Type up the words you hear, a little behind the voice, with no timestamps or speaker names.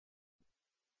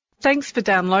Thanks for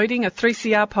downloading a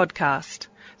 3CR podcast.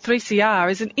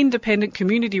 3CR is an independent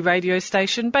community radio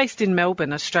station based in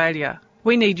Melbourne, Australia.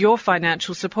 We need your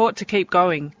financial support to keep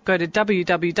going. Go to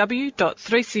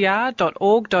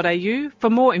www.3cr.org.au for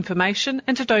more information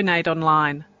and to donate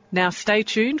online. Now stay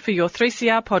tuned for your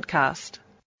 3CR podcast.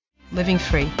 Living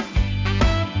Free.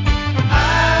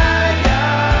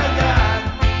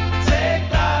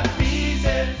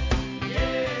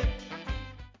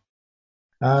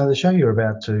 The show you're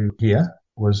about to hear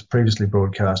was previously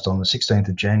broadcast on the 16th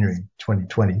of January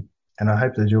 2020, and I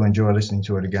hope that you'll enjoy listening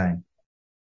to it again.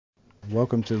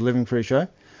 Welcome to the Living Free Show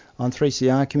on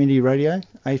 3CR Community Radio,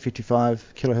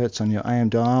 855 kilohertz on your AM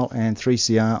dial and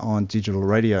 3CR on digital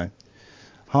radio.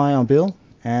 Hi, I'm Bill,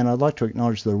 and I'd like to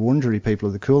acknowledge the Wurundjeri people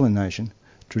of the Kulin Nation,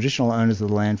 traditional owners of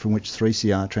the land from which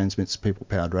 3CR transmits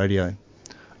people-powered radio.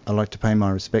 I'd like to pay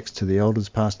my respects to the elders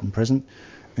past and present,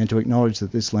 and to acknowledge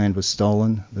that this land was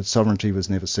stolen, that sovereignty was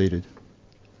never ceded.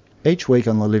 Each week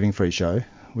on the Living Free Show,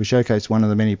 we showcase one of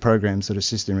the many programs that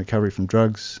assist in recovery from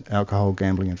drugs, alcohol,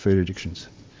 gambling and food addictions.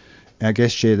 Our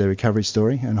guests share their recovery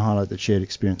story and highlight that shared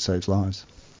experience saves lives.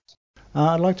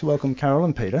 I'd like to welcome Carol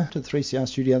and Peter to the 3CR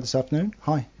studio this afternoon.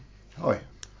 Hi. Hi.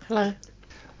 Hello.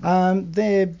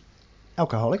 They're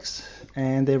alcoholics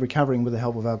and they're recovering with the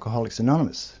help of Alcoholics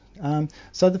Anonymous.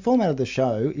 So the format of the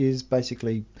show is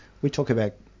basically we talk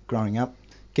about growing up,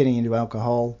 getting into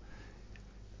alcohol,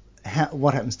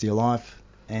 what happens to your life,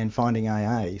 and finding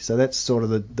AA. So that's sort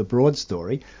of the broad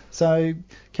story. So,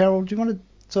 Carol, do you want to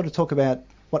sort of talk about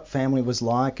what family was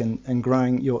like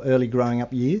and your early growing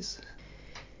up years?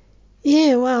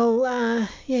 Yeah, well,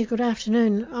 good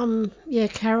afternoon.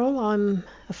 Carol, I'm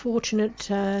a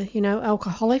fortunate,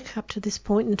 alcoholic up to this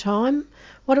point in time.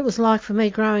 What it was like for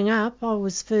me growing up, I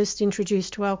was first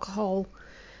introduced to alcohol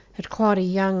at quite a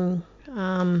young,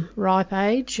 ripe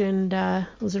age, and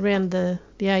was around the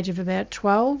age of about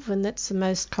 12, and that's the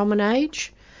most common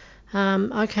age.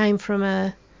 I came from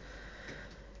a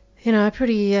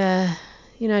pretty,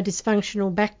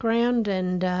 dysfunctional background,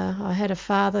 and I had a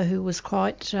father who was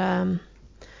quite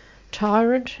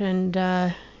tyrant,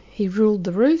 and he ruled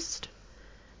the roost.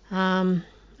 I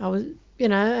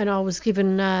was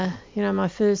given, my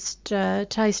first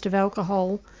taste of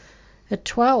alcohol at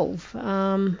 12.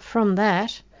 From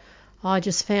that, I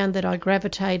just found that I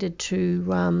gravitated to,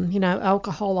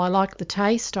 alcohol. I liked the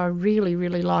taste. I really,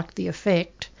 really liked the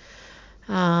effect.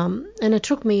 And it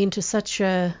took me into such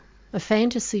a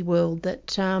fantasy world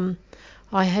that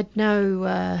I had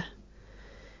no,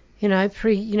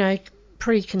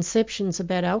 preconceptions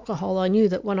about alcohol. I knew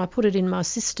that when I put it in my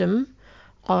system,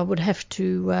 I would have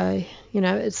to,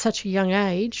 at such a young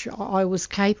age, I was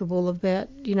capable of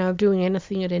doing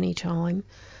anything at any time.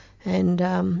 And,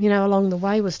 along the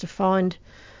way was to find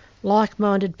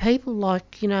like-minded people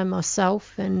like,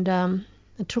 myself. And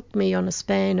it took me on a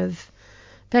span of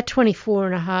about 24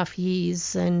 and a half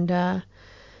years. And,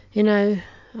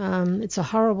 it's a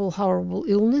horrible, horrible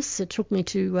illness. It took me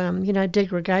to,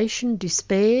 degradation,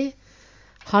 despair,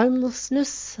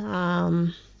 homelessness,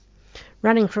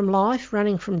 running from life,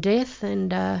 running from death,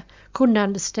 and couldn't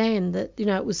understand that,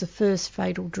 it was the first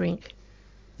fatal drink.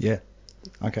 Yeah.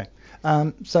 Okay.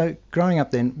 So growing up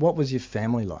then, what was your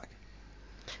family like?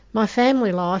 My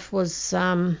family life was,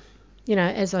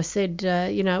 as I said,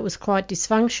 it was quite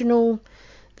dysfunctional.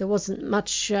 There wasn't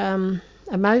much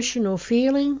emotion or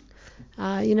feeling,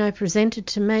 presented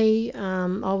to me.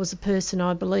 I was a person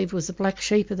I believe was the black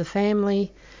sheep of the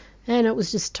family. And it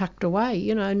was just tucked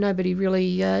away, nobody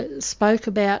really spoke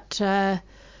about, like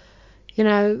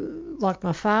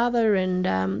my father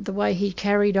and the way he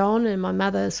carried on, and my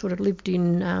mother sort of lived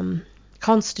in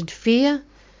constant fear,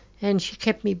 and she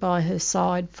kept me by her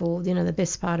side for, the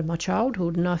best part of my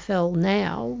childhood, and I feel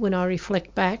now, when I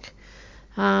reflect back,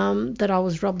 that I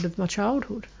was robbed of my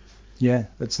childhood. Yeah,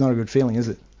 that's not a good feeling, is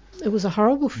it? It was a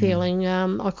horrible feeling.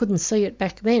 I couldn't see it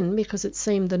back then because it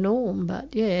seemed the norm.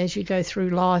 But, as you go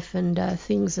through life and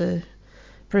things are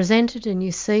presented and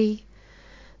you see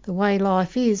the way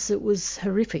life is, it was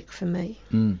horrific for me.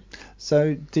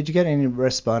 So did you get any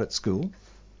respite at school?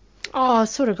 Oh, I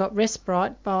sort of got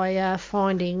respite by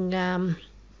finding... I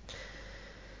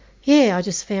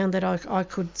just found that I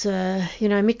could,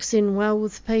 mix in well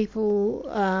with people,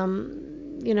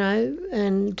 and I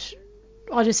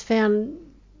just found...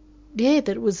 that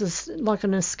it was like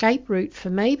an escape route for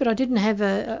me, but I didn't have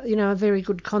a very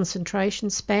good concentration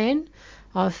span.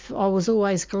 I was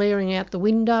always glaring out the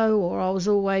window, or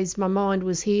my mind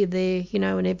was here, there,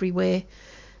 and everywhere.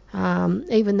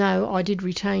 Even though I did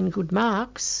retain good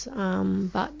marks,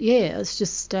 but I was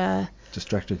just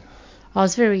distracted. I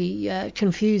was very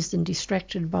confused and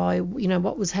distracted by,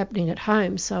 what was happening at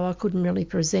home, so I couldn't really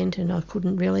present, and I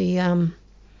couldn't really, I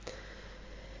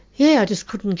just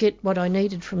couldn't get what I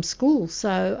needed from school.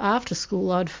 So after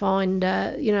school I'd find,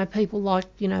 people like,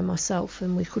 myself,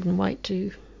 and we couldn't wait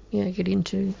to, get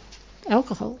into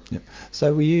alcohol. Yep.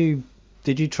 So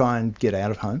did you try and get out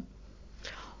of home?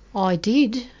 I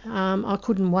did. I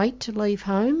couldn't wait to leave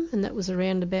home, and that was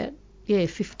around about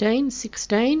 15,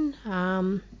 16.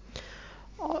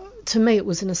 To me it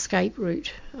was an escape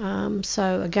route.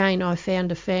 So again, I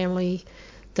found a family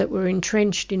that were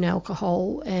entrenched in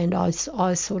alcohol, and I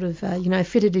sort of,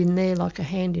 fitted in there like a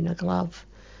hand in a glove.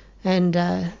 And,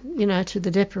 to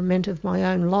the detriment of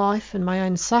my own life and my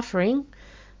own suffering,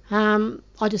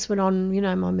 I just went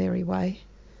on, my merry way.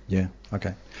 Yeah,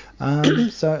 okay.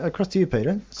 So across to you,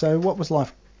 Peter. So what was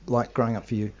life like growing up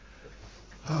for you?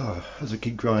 As a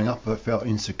kid growing up, I felt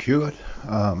insecure,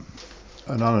 an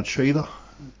underachiever.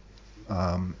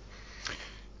 I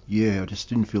just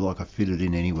didn't feel like I fitted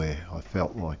in anywhere. I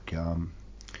felt like,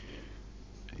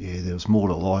 there was more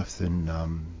to life than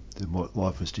what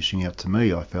life was dishing out to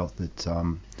me. I felt that I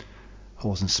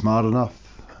wasn't smart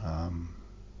enough. I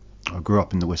grew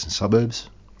up in the western suburbs,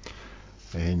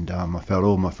 and I felt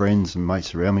all my friends and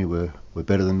mates around me were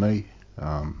better than me.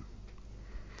 And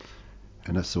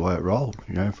that's the way it rolled,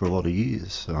 for a lot of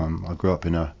years. I grew up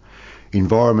in a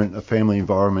family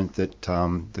environment that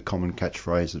the common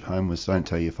catchphrase at home was "Don't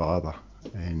tell your father,"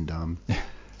 and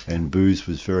booze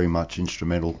was very much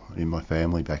instrumental in my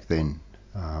family back then.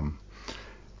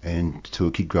 And to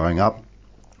a kid growing up,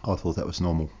 I thought that was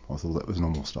normal. I thought that was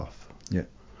normal stuff. Yeah.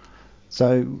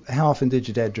 So how often did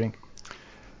your dad drink?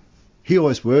 He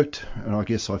always worked, and I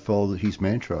guess I followed his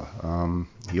mantra.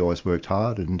 He always worked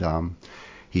hard, and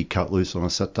he'd cut loose on a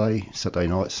Saturday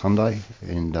night, Sunday,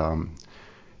 and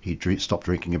he'd stop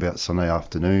drinking about Sunday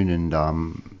afternoon, and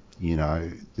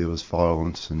there was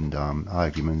violence and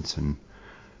arguments, and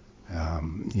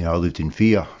I lived in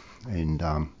fear, and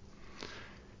I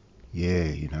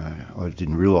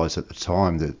didn't realise at the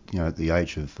time that at the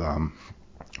age of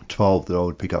 12 that I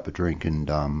would pick up a drink and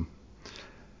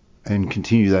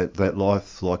continue that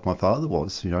life like my father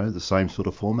was, the same sort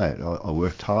of format. I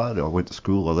worked hard, I went to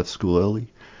school, I left school early,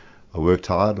 I worked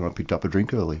hard, and I picked up a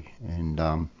drink early,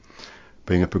 and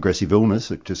being a progressive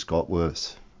illness, it just got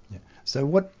worse. Yeah. So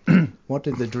what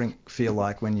did the drink feel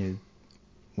like when you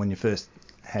first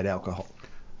had alcohol?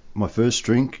 My first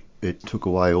drink, it took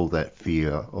away all that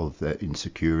fear of that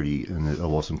insecurity and that I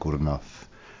wasn't good enough,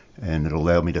 and it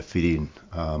allowed me to fit in.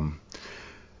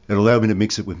 It allowed me to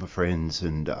mix it with my friends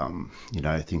and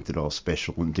think that I was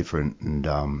special and different, and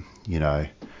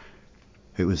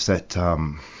it was that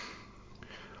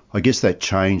I guess that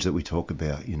change that we talk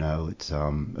about, it's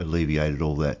alleviated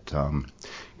all that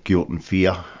guilt and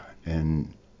fear,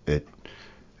 and it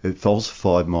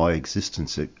falsified my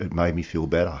existence. It made me feel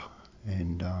better,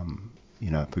 and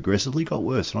progressively got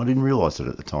worse. And I didn't realise it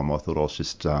at the time. I thought I was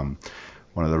just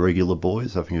one of the regular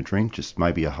boys having a drink, just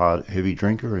maybe a heavy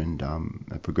drinker, and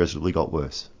it progressively got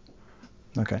worse.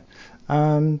 Okay.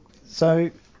 So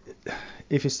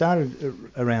if you started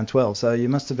around 12, so you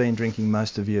must have been drinking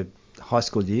most of your high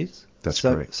school years? That's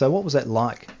correct. So what was that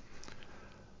like?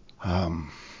 How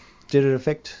did it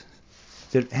affect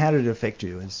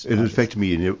you? It affected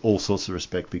me in all sorts of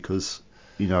respect, because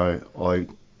I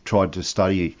tried to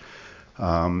study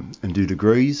and do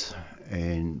degrees,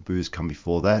 and booze come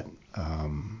before that. I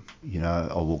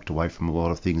walked away from a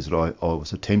lot of things that I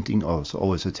was attempting. I was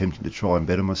always attempting to try and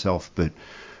better myself, but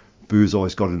booze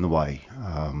always got in the way.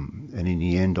 And in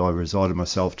the end, I resigned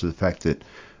myself to the fact that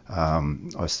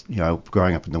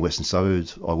growing up in the western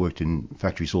suburbs, I worked in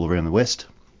factories all around the west,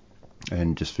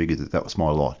 and just figured that was my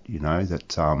lot.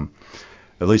 That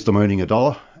at least I'm earning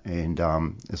 $1, and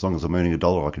as long as I'm earning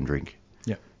 $1, I can drink.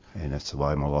 Yeah. And that's the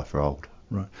way my life rolled.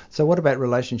 Right. So what about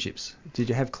relationships? Did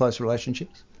you have close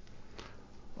relationships?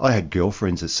 I had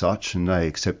girlfriends as such, and they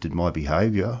accepted my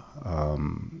behaviour. I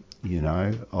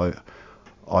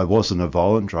wasn't a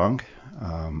violent drunk.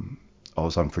 I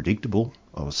was unpredictable.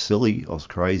 I was silly. I was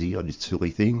crazy. I did silly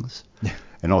things.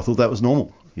 And I thought that was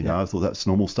normal. I thought that's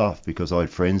normal stuff, because I had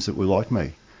friends that were like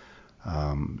me.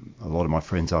 A lot of my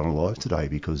friends aren't alive today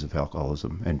because of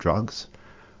alcoholism and drugs.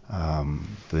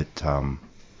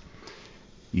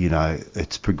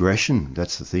 It's progression.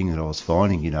 That's the thing that I was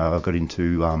finding. I got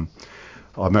into,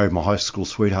 I married my high school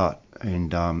sweetheart,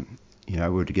 and, we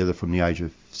were together from the age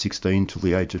of 16 till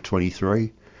the age of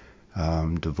 23.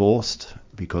 Divorced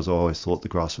because I always thought the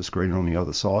grass was greener on the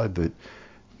other side, but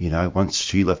once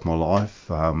she left my life,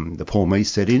 the poor me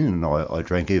set in, and I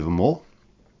drank even more,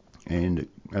 and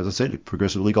as I said, it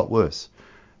progressively got worse,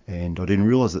 And I didn't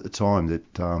realise at the time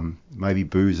that maybe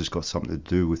booze has got something to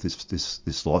do with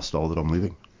this lifestyle that I'm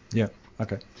living. Yeah.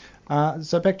 Okay.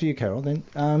 So back to you, Carol.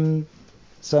 Then,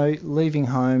 so leaving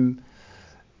home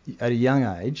at a young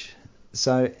age.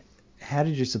 So, how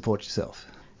did you support yourself?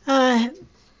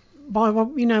 By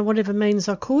whatever means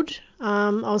I could. I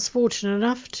was fortunate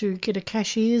enough to get a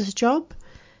cashier's job,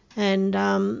 and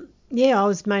I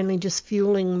was mainly just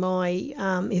fueling my.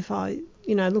 If I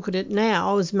look at it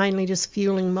now, I was mainly just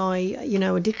fueling my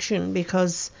addiction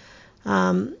because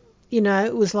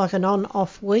it was like an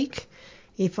on-off week.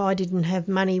 If I didn't have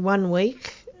money one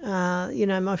week,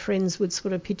 my friends would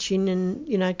sort of pitch in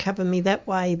and cover me that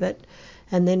way,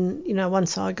 and then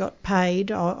once I got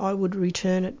paid, I would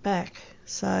return it back.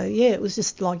 So yeah, it was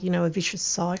just like a vicious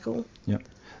cycle. Yeah.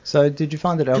 So did you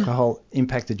find that alcohol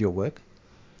impacted your work?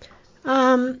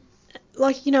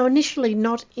 Initially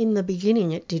not in the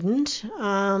beginning it didn't.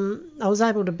 I was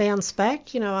able to bounce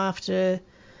back, after,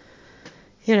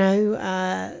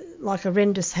 like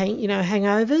horrendous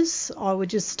hangovers. I would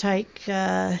just take,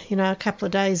 a couple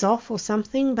of days off or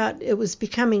something, but it was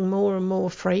becoming more and more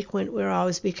frequent where I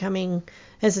was becoming,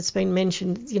 as it's been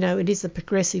mentioned, it is a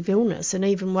progressive illness. And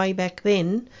even way back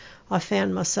then, I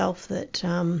found myself that,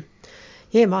 my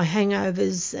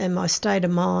hangovers and my state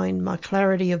of mind, my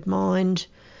clarity of mind,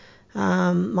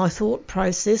 my thought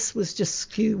process was just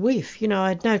skew whiff. I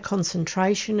had no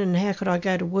concentration, and how could I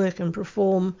go to work and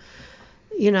perform,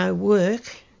 work?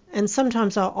 And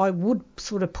sometimes I would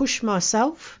sort of push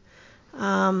myself,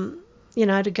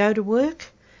 to go to work,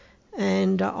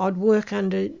 and I'd work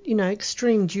under,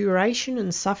 extreme duration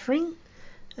and suffering,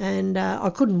 and I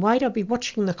couldn't wait. I'd be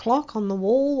watching the clock on the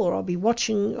wall, or I'd be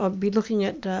looking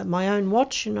at my own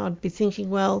watch, and I'd be thinking,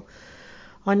 well,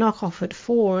 I knock off at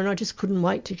 4, and I just couldn't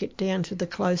wait to get down to the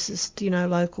closest,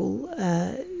 local,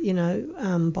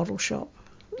 bottle shop.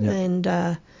 Yep. And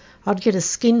I'd get a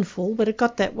skinful, but it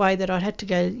got that way that I'd had to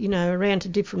go, around to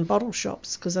different bottle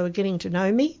shops because they were getting to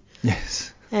know me.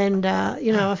 Yes. And,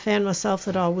 I found myself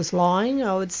that I was lying.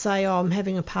 I would say, I'm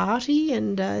having a party,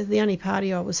 and the only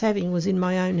party I was having was in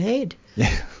my own head. Yeah.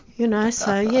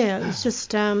 So, yeah, it was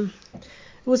just, it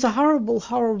was a horrible,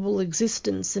 horrible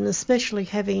existence, and especially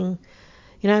having...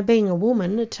 being a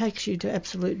woman, it takes you to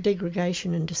absolute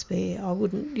degradation and despair. I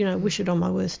wouldn't, wish it on my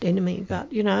worst enemy.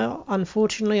 But,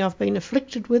 unfortunately, I've been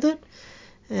afflicted with it.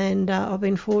 And I've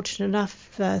been fortunate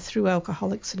enough through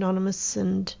Alcoholics Anonymous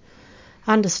and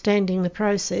understanding the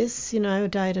process, a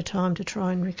day at a time to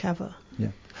try and recover.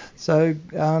 Yeah. So,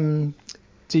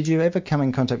 did you ever come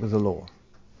in contact with the law?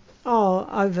 Oh,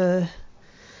 over...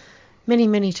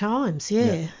 many times,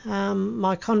 yeah.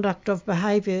 My conduct of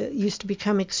behaviour used to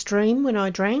become extreme when I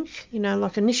drank.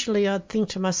 Initially I'd think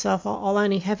to myself, I'll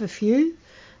only have a few,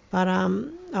 but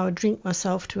I would drink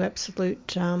myself to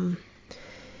absolute,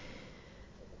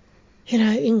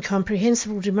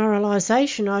 incomprehensible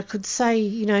demoralisation. I could say,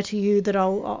 to you that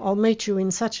I'll meet you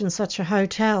in such and such a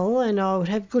hotel, and I would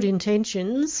have good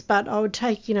intentions, but I would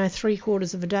take,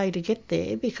 3/4 of a day to get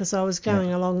there because I was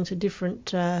going along to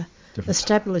different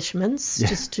establishments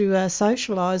just to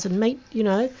socialise and meet,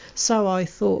 so I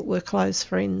thought were close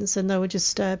friends, and they were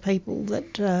just people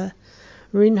that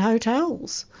were in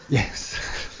hotels. Yes.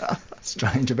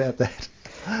 Strange about that.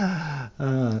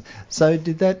 So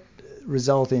did that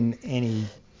result in any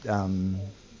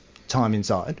time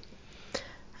inside?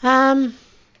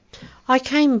 I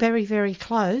came very, very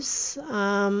close.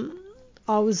 I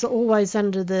was always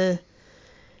under the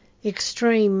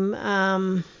extreme...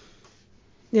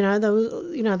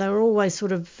 they were always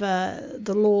sort of,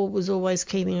 the law was always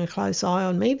keeping a close eye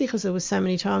on me because there were so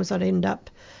many times I'd end up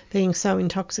being so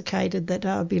intoxicated that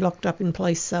I'd be locked up in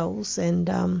police cells, and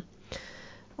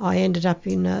I ended up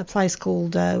in a place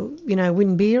called,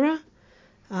 Winbera.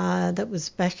 That was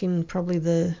back in probably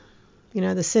the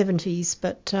 70s,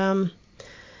 but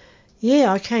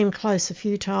I came close a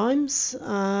few times.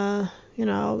 I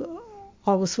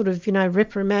was sort of,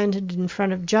 reprimanded in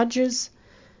front of judges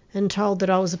and told that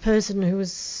I was a person who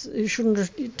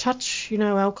shouldn't touch,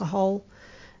 alcohol.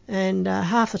 And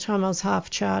half the time I was half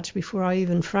charged before I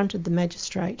even fronted the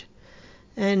magistrate.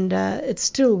 And it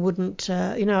still wouldn't,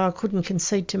 I couldn't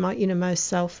concede to my innermost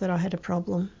self that I had a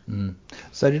problem. Mm.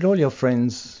 So did all your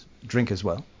friends drink as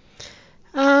well?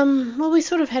 Well, we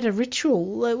sort of had a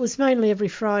ritual. It was mainly every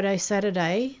Friday,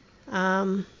 Saturday.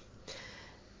 But,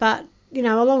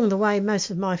 along the way, most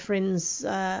of my friends...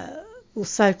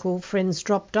 so-called friends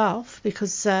dropped off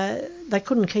because they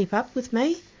couldn't keep up with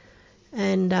me,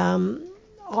 and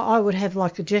I would have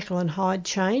like a Jekyll and Hyde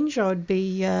change. I would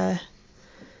be,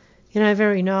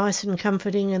 very nice and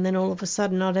comforting, and then all of a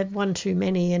sudden I'd have one too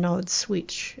many and I would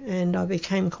switch, and I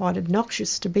became quite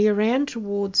obnoxious to be around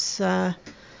towards, my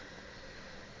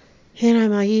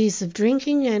years of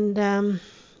drinking, and,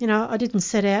 I didn't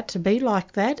set out to be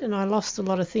like that, and I lost a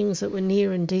lot of things that were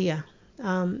near and dear,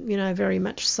 very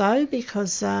much so,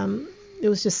 because it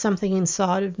was just something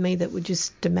inside of me that would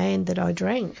just demand that I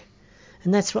drank,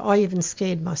 and that's what I even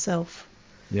scared myself.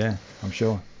 Yeah, I'm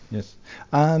sure. Yes.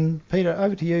 Peter,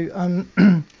 over to you.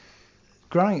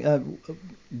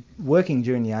 Working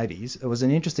during the 80s, it was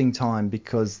an interesting time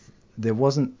because there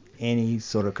wasn't any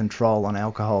sort of control on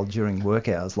alcohol during work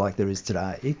hours like there is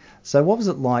today. So what was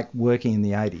it like working in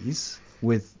the 80s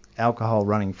with alcohol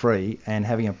running free and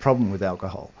having a problem with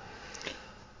alcohol?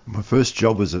 My first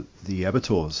job was at the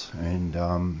abattoirs, and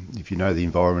if you know the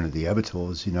environment of the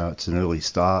abattoirs, it's an early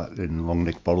start and long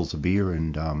neck bottles of beer,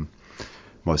 and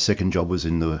my second job was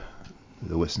in the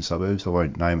western suburbs. I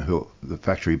won't name the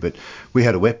factory, but we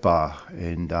had a wet bar,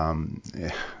 and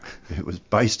it was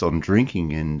based on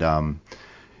drinking. And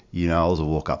I was a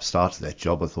walk-up start to that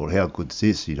job. I thought, how good's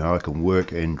this? I can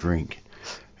work and drink,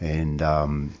 and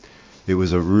it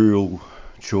was a real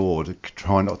chore to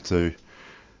try not to,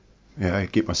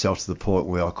 get myself to the point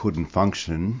where I couldn't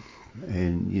function.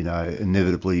 And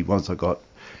inevitably, once I got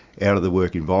out of the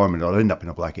work environment, I'd end up in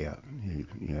a blackout.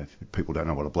 If people don't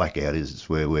know what a blackout is, it's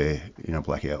where we're in a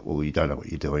blackout. Well, you don't know what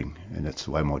you're doing, and that's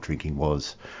the way my drinking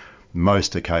was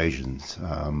most occasions.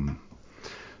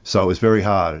 So it was very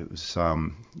hard. It was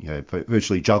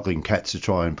virtually juggling cats to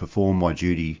try and perform my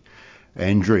duty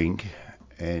and drink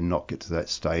and not get to that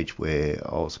stage where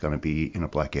I was going to be in a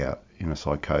blackout, in a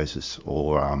psychosis,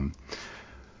 or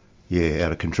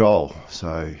out of control.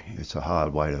 So it's a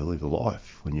hard way to live a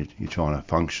life when you're trying to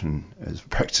function as a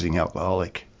practicing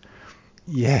alcoholic.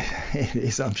 Yeah, it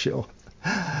is, I'm sure.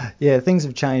 Yeah, things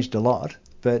have changed a lot,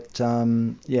 but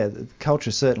the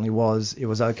culture certainly it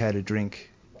was okay to drink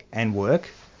and work,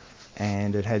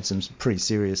 and it had some pretty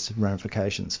serious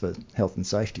ramifications for health and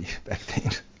safety back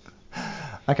then.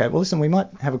 Okay, well listen, we might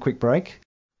have a quick break.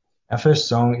 Our first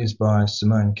song is by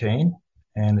Simone Keane,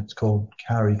 and it's called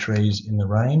Karri Trees in the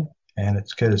Rain, and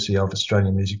it's courtesy of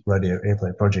Australian Music Radio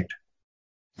Airplay Project.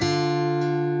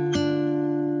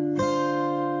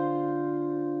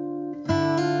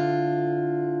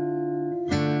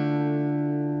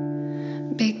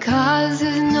 Because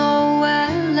there's nowhere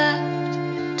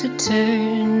left to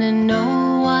turn and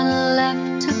no one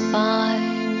left to find,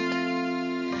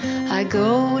 I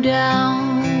go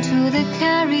down to the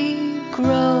Karri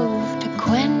Grove to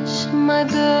quench my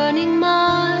burning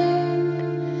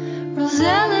mind.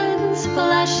 Rosella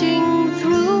splashing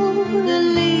through the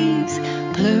leaves,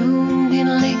 plumed in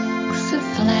licks of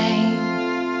flame,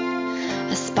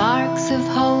 as sparks of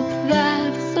hope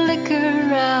that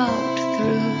flicker out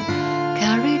through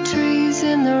Karri trees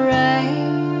in the rain.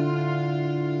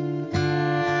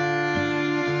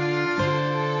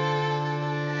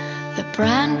 The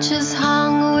branches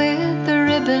hung with the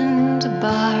ribboned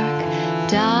bark,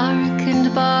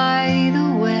 darkened by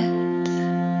the wet.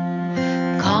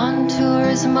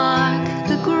 Contours mark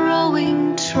the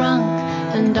growing trunk,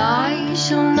 and I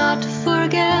shall not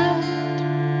forget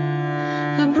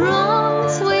the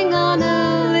bronze wing on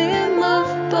a limb of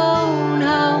bone.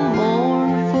 How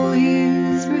mournful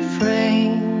youth's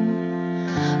refrain,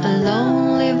 a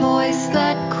lonely voice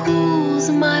that cools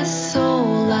my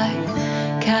soul like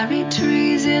Karri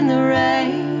trees in the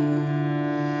rain.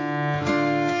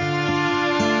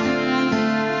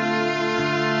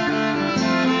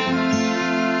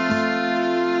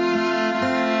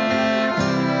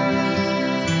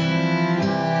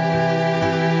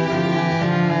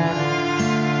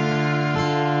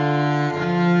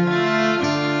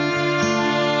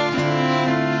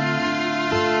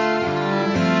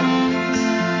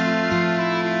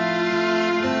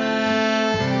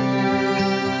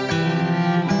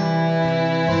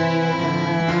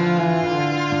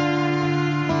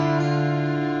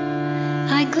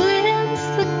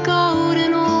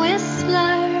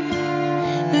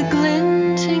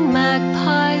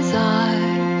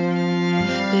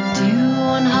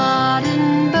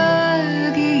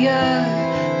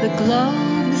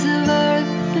 Globes of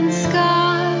earth and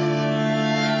sky,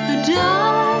 the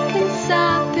dark and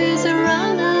sap is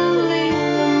around a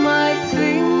limb, my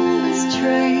fingers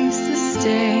trace the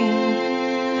stain,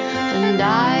 and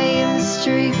I am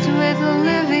streaked with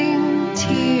living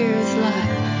tears like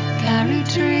Karri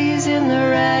trees in the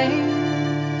rain.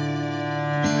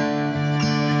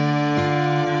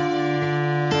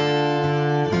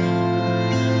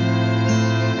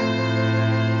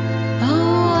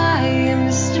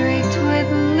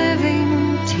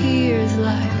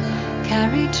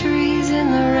 Karri trees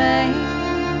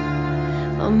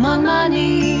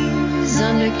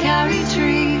carry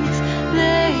trees,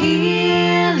 their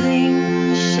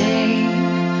healing shade,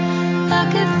 a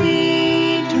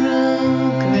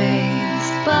cathedral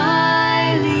graced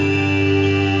by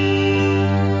leaves.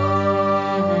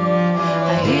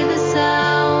 I hear the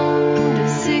sound of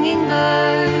singing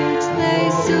birds,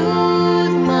 they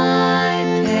soothe my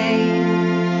pain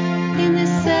in the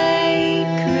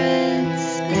sacred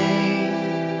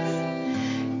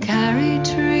space. Carry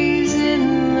trees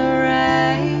in the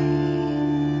rain.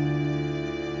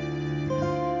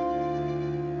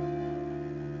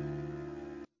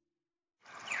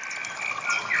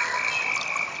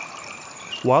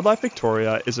 Wildlife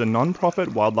Victoria is a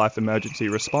non-profit wildlife emergency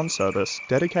response service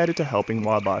dedicated to helping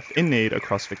wildlife in need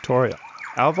across Victoria.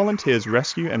 Our volunteers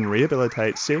rescue and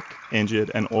rehabilitate sick,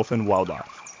 injured and orphaned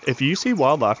wildlife. If you see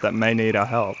wildlife that may need our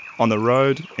help, on the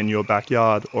road, in your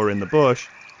backyard or in the bush,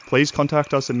 please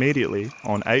contact us immediately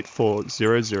on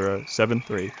 8400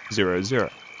 7300.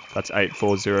 That's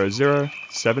 8400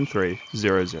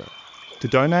 7300. To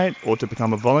donate or to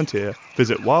become a volunteer,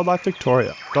 visit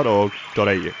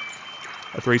wildlifevictoria.org.au.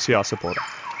 A 3CR supporter.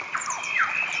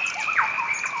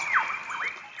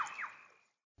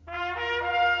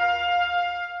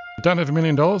 Don't have $1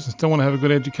 million and still want to have a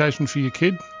good education for your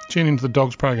kid? Tune into the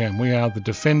Dogs program. We are the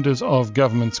defenders of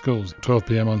government schools. 12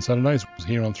 p.m. on Saturdays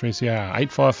here on 3CR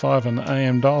 855 and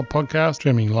AM dial podcast,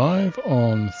 streaming live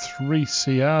on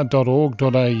 3cr.org.au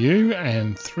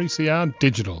and 3CR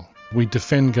Digital. We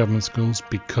defend government schools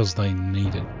because they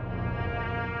need it.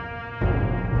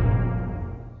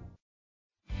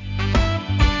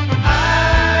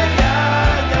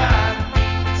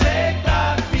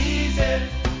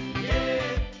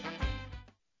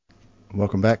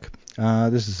 Welcome back.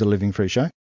 This is the Living Free Show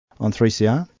on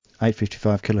 3CR,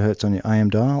 855 kilohertz on your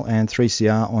AM dial and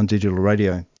 3CR on digital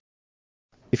radio.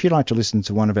 If you'd like to listen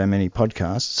to one of our many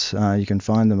podcasts, you can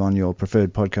find them on your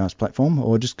preferred podcast platform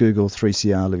or just Google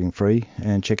 3CR Living Free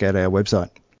and check out our website.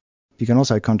 You can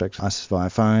also contact us via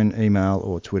phone, email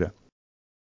or Twitter.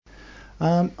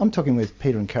 I'm talking with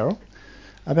Peter and Carol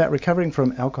about recovering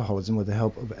from alcoholism with the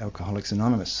help of Alcoholics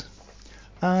Anonymous.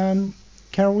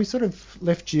 Carol, we sort of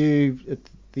left you at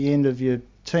the end of your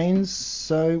teens,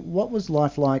 so what was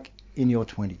life like in your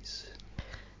 20s?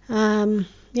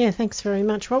 Yeah, thanks very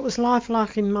much. What was life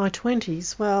like in my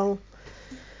 20s? Well,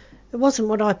 it wasn't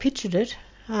what I pictured it.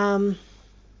 It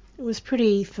was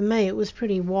pretty, for me, it was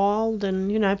pretty wild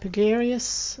and,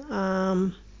 precarious.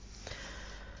 Back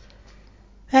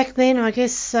then, I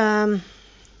guess, I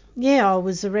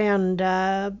was around,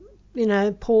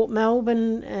 Port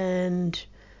Melbourne and...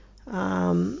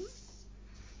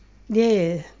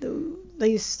 they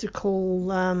used to call,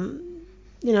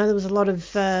 there was a lot of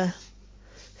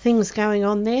things going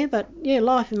on there, but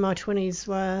life in my 20s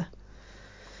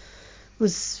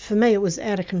was, for me, it was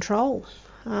out of control.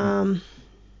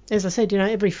 As I said,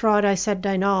 every Friday,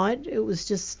 Saturday night, it was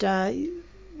just, you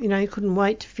couldn't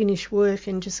wait to finish work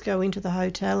and just go into the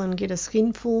hotel and get a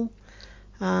skinful.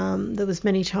 There was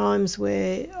many times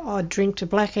where I'd drink to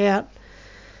blackout.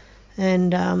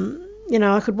 And,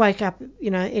 I could wake up,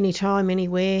 any time,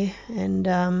 anywhere. And,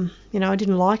 I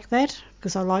didn't like that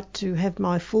because I liked to have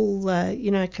my full,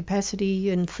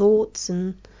 capacity and thoughts.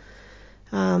 And,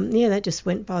 that just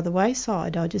went by the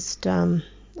wayside. I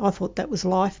thought that was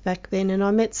life back then. And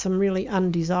I met some really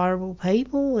undesirable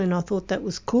people and I thought that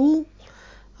was cool,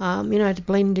 to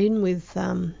blend in with,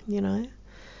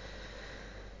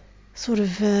 sort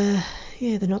of...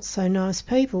 they're not so nice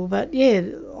people. But,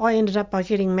 I ended up by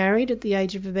getting married at the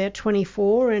age of about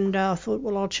 24 and I thought,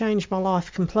 well, I'll change my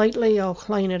life completely. I'll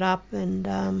clean it up and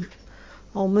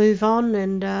I'll move on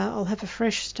and I'll have a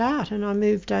fresh start. And I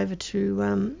moved over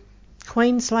to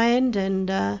Queensland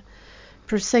and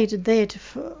proceeded there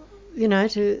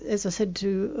to, as I said,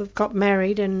 to have got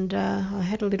married and I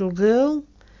had a little girl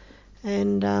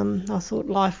and I thought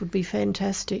life would be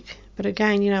fantastic. But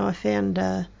again, I found...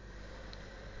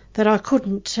 that I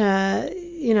couldn't,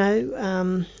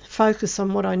 focus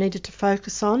on what I needed to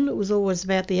focus on. It was always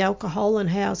about the alcohol and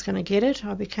how I was going to get it.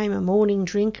 I became a morning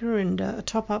drinker and a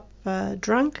top-up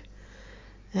drunk.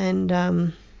 And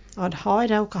I'd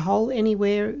hide alcohol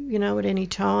anywhere, at any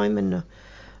time. And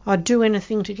I'd do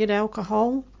anything to get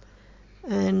alcohol.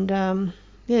 And,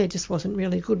 it just wasn't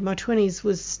really good. My 20s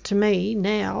was, to me,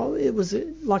 now, it was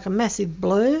like a massive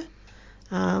blur.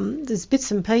 There's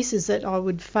bits and pieces that I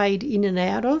would fade in and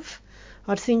out of.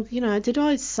 I'd think, did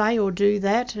I say or do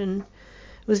that? And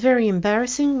it was very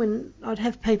embarrassing when I'd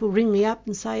have people ring me up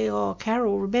and say, oh,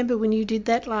 Carol, remember when you did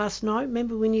that last night?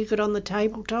 Remember when you got on the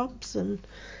tabletops? And,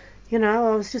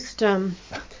 I was just,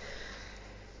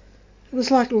 It was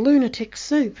like lunatic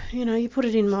soup. You know, you put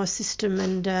it in my system,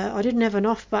 and I didn't have an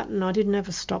off button, I didn't have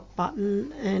a stop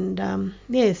button, and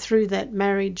through that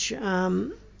marriage,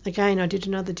 again, I did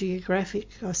another geographic.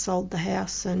 I sold the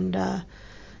house, and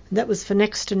that was for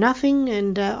next to nothing,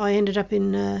 and I ended up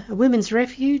in a women's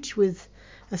refuge with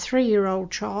a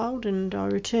 3-year-old child, and I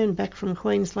returned back from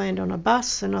Queensland on a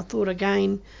bus, and I thought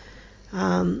again,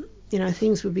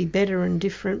 things would be better and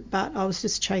different, but I was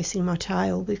just chasing my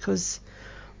tail, because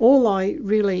all I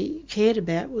really cared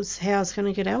about was how I was going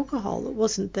to get alcohol. It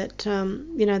wasn't that,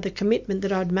 the commitment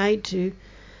that I'd made to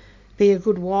be a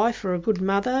good wife or a good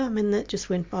mother. I mean, that just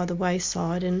went by the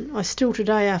wayside, and I still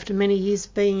today, after many years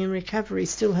being in recovery,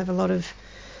 still have a lot of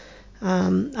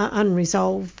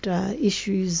unresolved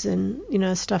issues and,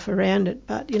 stuff around it.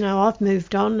 But, I've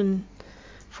moved on, and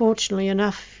fortunately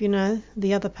enough,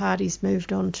 the other party's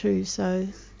moved on too. So,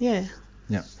 yeah.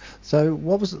 Yeah. So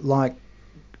what was it like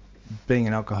being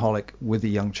an alcoholic with a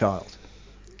young child?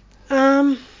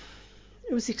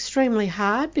 It was extremely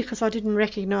hard, because I didn't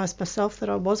recognise myself that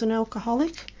I was an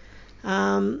alcoholic,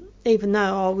 even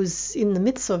though I was in the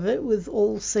midst of it with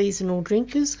all seasonal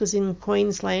drinkers, because in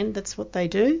Queensland that's what they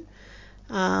do.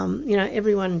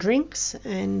 Everyone drinks,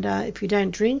 and if you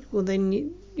don't drink, well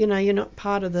then you're not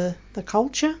part of the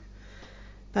culture.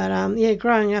 But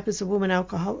growing up as a woman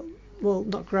alcoholic, well,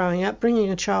 not growing up, bringing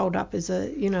a child up as a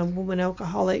woman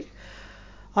alcoholic,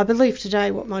 I believe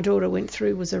today what my daughter went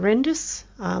through was horrendous.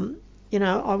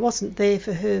 I wasn't there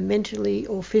for her mentally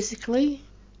or physically.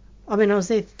 I mean, I was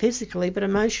there physically, but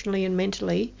emotionally and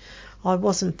mentally I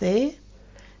wasn't there.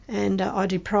 And I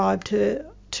deprived her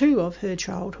too of her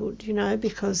childhood,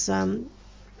 because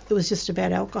it was just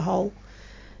about alcohol.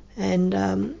 And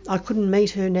I couldn't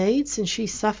meet her needs, and she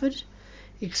suffered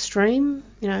extreme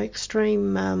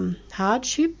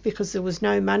hardship, because there was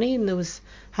no money, and there was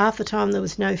half the time there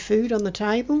was no food on the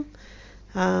table.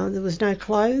 There was no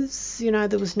clothes,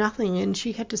 there was nothing, and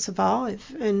she had to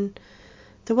survive. And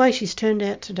the way she's turned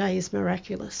out today is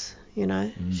miraculous.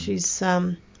 She's she's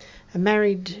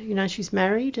married,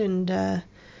 and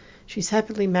she's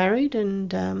happily married,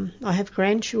 and I have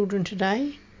grandchildren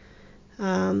today.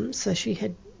 So she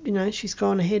had, she's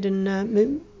gone ahead and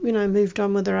moved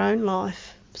on with her own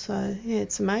life. So yeah,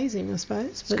 it's amazing, I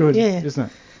suppose. It's good, isn't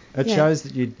it? It shows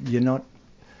that you're not,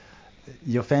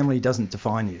 your family doesn't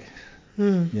define you.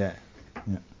 Yeah.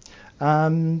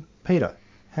 Peter,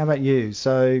 how about you?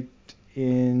 So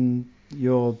in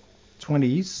your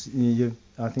 20s,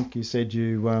 I think you said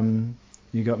you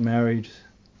got married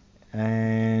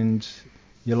and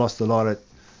you lost a lot at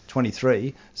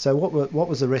 23. So what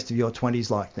was the rest of your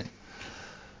 20s like then?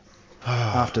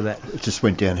 After that, it just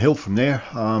went downhill from there.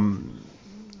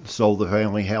 Sold the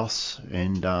family house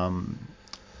and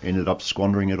ended up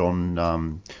squandering it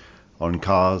on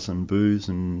cars and booze,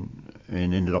 and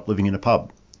ended up living in a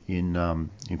pub in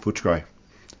Footscray.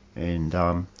 And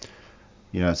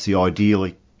it's the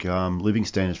idyllic living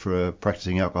standards for a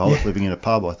practicing alcoholic, living in a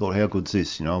pub. I thought, how good's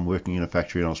this? I'm working in a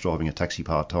factory and I was driving a taxi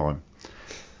part time.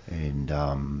 And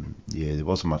there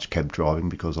wasn't much cab driving,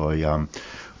 because I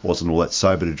wasn't all that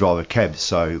sober to drive a cab.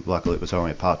 So luckily it was only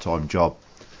a part-time job.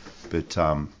 But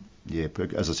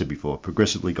as I said before, it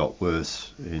progressively got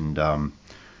worse, and I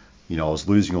was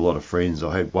losing a lot of friends.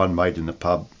 I had one mate in the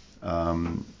pub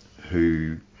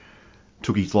who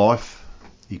took his life.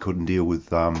 He couldn't deal with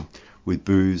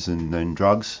booze and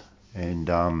drugs, and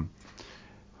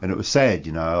it was sad.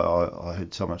 I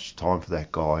had so much time for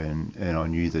that guy, and I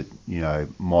knew that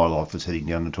my life was heading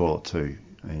down the toilet too,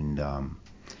 and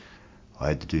I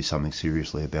had to do something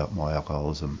seriously about my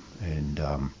alcoholism. And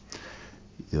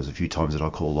there was a few times that I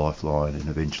called Lifeline, and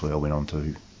eventually I went on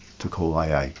to call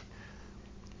AA.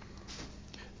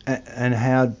 And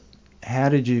how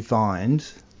did you find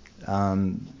AA,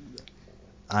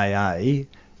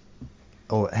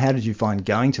 or how did you find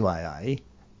going to AA?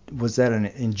 Was that an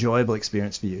enjoyable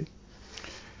experience for you?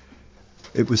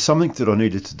 It was something that I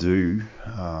needed to do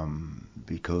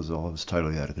because I was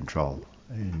totally out of control.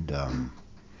 And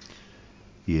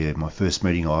my first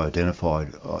meeting I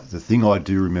identified, the thing I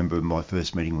do remember, my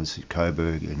first meeting was at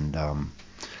Coburg, and I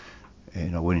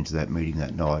went into that meeting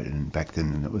that night, and back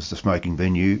then it was the smoking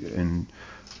venue, and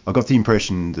I got the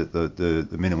impression that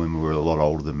the men and women were a lot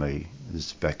older than me.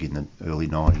 This was back in the early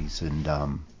 90s,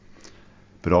 and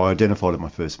but I identified at my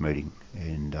first meeting,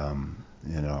 and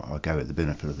I gave it the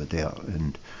benefit of the doubt.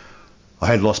 And I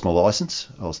had lost my licence.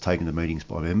 I was taken to meetings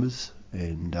by members,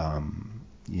 and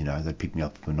they'd pick me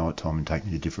up for night time and take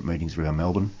me to different meetings around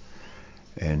Melbourne.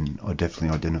 And I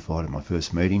definitely identified at my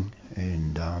first meeting,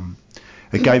 and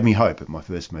it gave me hope at my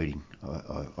first meeting.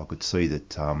 I could see that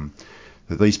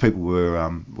that these people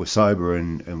were sober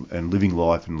and living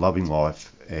life and loving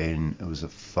life, and it was a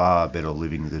far better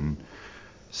living than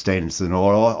standards than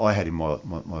I had in my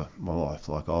life.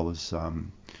 Like I was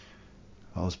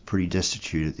pretty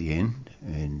destitute at the end,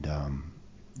 and I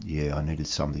needed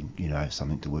something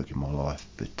to work in my life.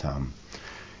 But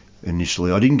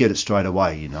initially, I didn't get it straight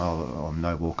away. I'm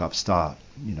no walk-up start.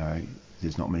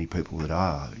 There's not many people that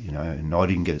are. And I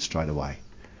didn't get it straight away.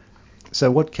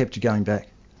 So what kept you going back?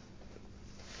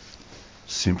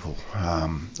 Simple. I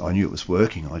knew it was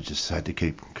working. I just had to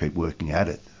keep working at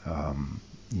it.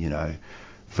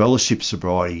 Fellowship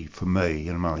sobriety for me,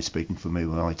 and I'm only speaking for me,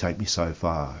 will only take me so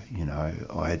far. I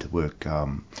had to work a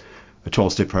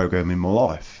 12-step program in my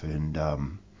life, and I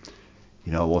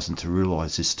wasn't to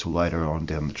realise this till later on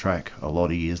down the track, a lot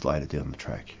of years later down the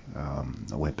track. I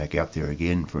went back out there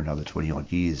again for another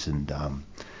 20-odd years, and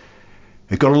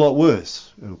it got a lot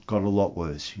worse. It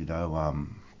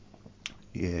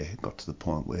got to the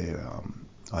point where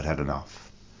I'd had enough.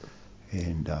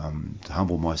 And to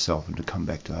humble myself and to come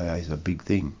back to AA is a big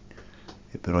thing.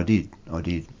 But I did,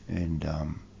 and I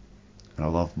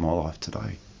love my life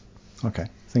today. Okay,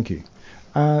 thank you.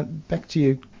 Back to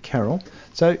you, Carol.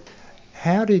 So,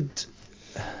 how did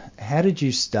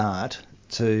you start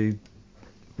to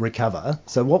recover?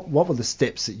 So, what were the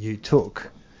steps that you took,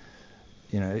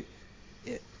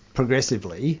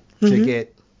 progressively to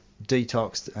get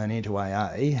detoxed and into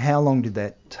AA? How long did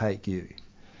that take you?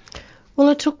 Well,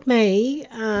 it took me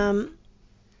to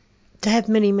have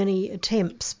many, many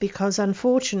attempts because,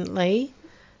 unfortunately,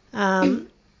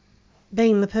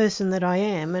 being the person that I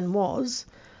am and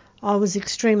I was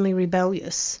extremely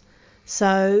rebellious.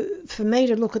 So for me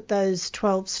to look at those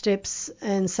 12 steps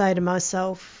and say to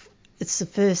myself, it's the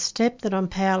first step that I'm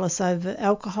powerless over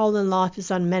alcohol and life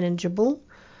is unmanageable,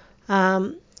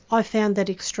 I found that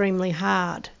extremely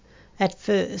hard at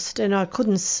first, and I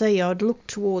couldn't see. I'd look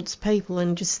towards people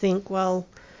and just think, well,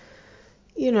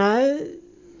 they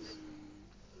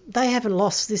haven't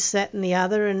lost this, that and the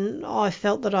other, and I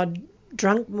felt that I'd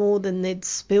drunk more than they'd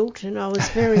spilt, and I was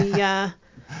very, I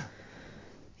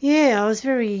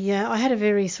had a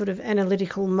very sort of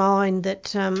analytical mind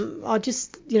that I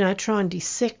just, try and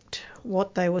dissect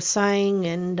what they were saying,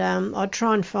 and I'd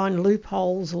try and find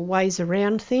loopholes or ways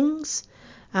around things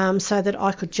so that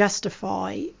I could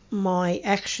justify my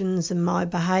actions and my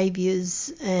behaviours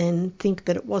and think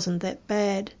that it wasn't that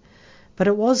bad. But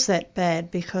it was that bad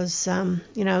because,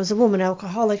 as a woman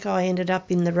alcoholic, I ended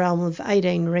up in the realm of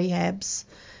 18 rehabs,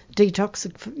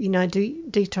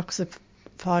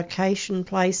 detoxification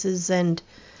places, and,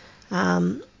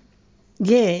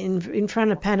 in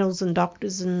front of panels and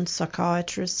doctors and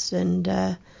psychiatrists,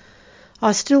 and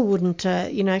I still wouldn't,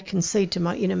 concede to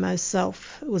my innermost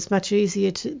self. It was much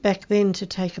easier back then to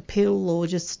take a pill or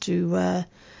just to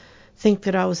think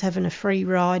that I was having a free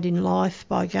ride in life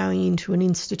by going into an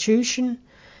institution,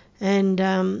 and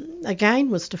again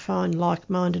was to find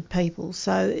like-minded people.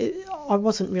 So I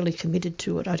wasn't really committed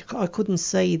to it. I couldn't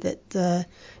see that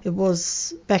it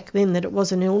was back then that it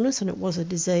was an illness and it was a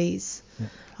disease. Yeah.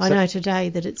 I know today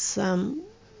that it's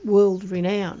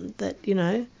world-renowned, that,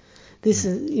 this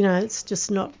is, it's just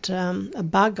not a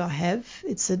bug I have.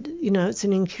 It's it's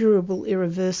an incurable,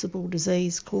 irreversible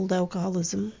disease called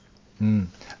alcoholism.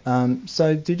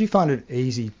 So did you find it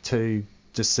easy to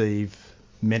deceive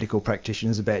medical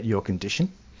practitioners about your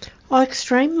condition? Oh,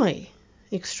 extremely.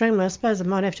 I suppose I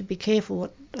might have to be careful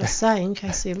what I say in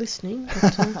case they're listening.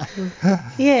 But,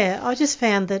 I just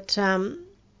found that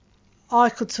I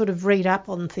could sort of read up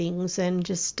on things and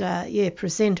just,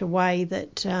 present a way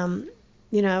that...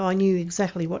 I knew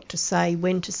exactly what to say,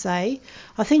 when to say.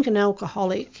 I think an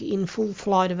alcoholic in full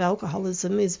flight of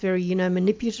alcoholism is very,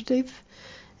 manipulative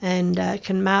and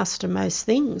can master most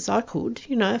things. I could,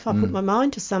 if I put my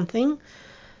mind to something,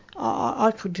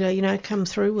 I could, come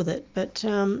through with it. But,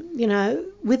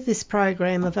 with this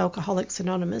program of Alcoholics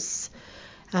Anonymous,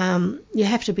 you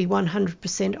have to be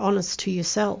 100% honest to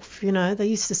yourself. They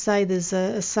used to say there's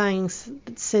a saying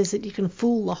that says that you can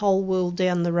fool the whole world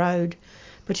down the road,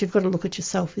 but you've got to look at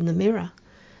yourself in the mirror.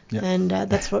 Yep. And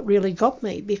that's what really got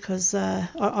me, because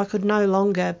I could no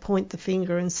longer point the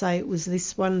finger and say it was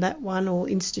this one, that one, or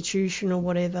institution or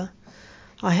whatever.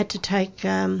 I had to take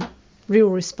real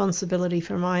responsibility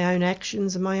for my own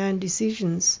actions and my own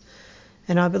decisions.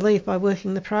 And I believe by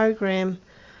working the program,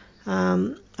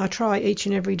 I try each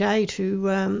and every day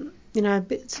to,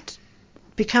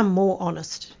 become more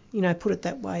honest. Put it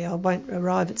that way. I won't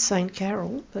arrive at St.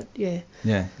 Carol, but yeah.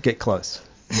 Yeah, get close.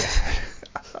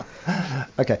 Yeah.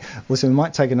 Okay, listen, we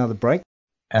might take another break.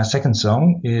 Our second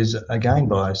song is again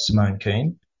by Simone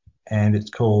Keane, and it's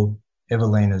called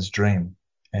Evelina's Dream,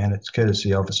 and it's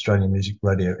courtesy of Australian Music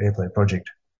Radio Airplay Project.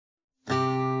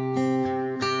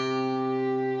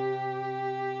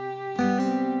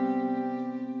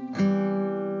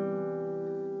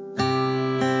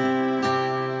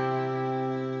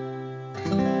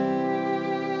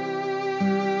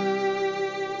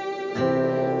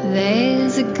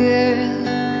 There's a girl,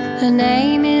 her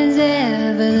name is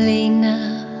Evelina.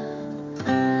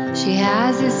 She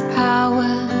has this power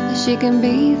that she can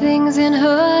be things in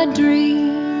her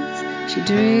dreams. She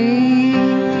dreamed.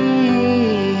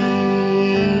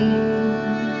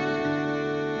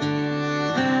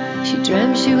 She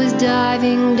dreamt she was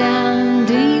diving down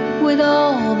deep with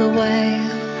all the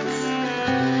whales.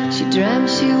 She dreamt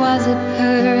she was a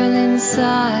pearl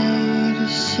inside a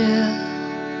shell.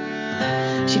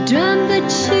 She dreamt that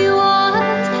she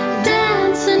was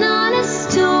dancing on a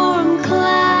storm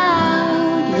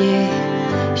cloud.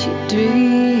 Yeah, she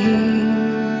dreamed.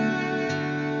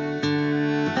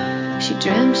 She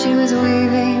dreamt she was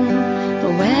weaving a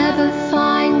web of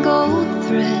fine gold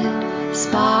thread,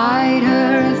 spied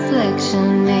her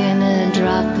reflection in a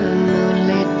drop of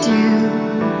moonlit dew.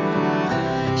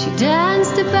 She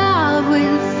danced about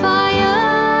with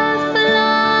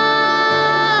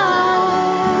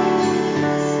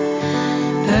fireflies.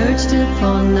 Perched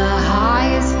upon the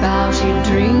highest bough, she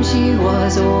dreamed she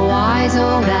was a wise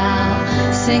old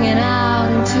owl, singing out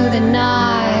into the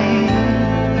night.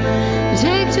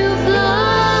 Take to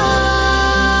fly,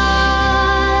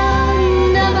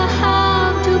 never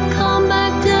have to come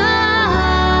back down.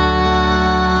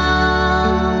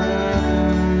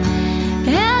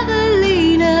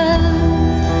 Evelina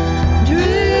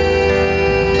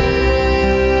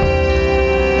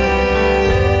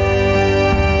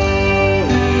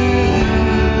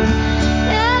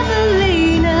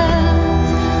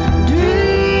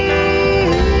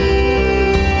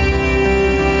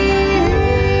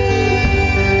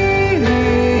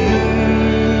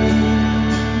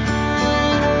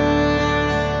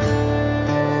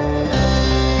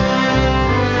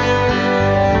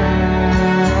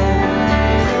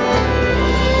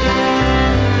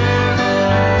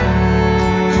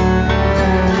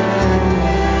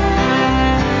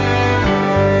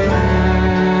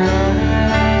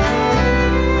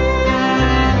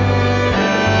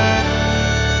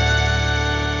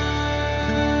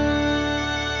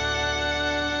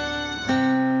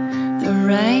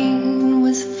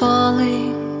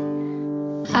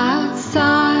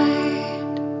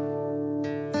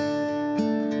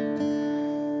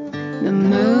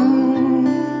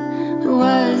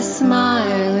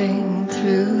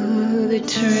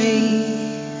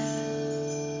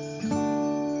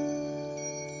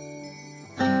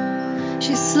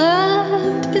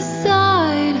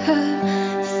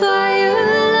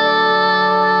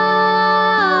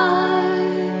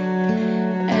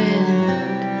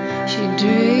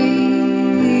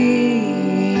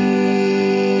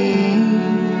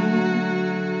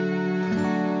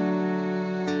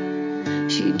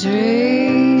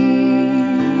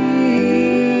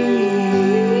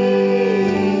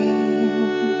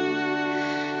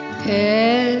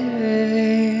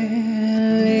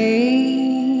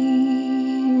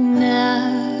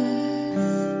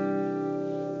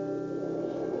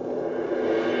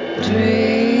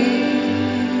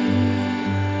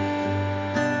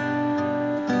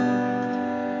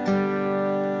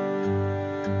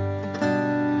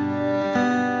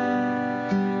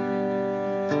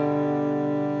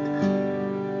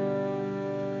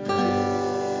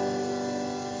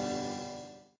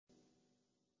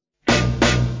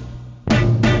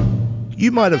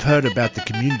You might have heard about the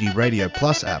Community Radio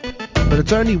Plus app, but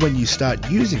it's only when you start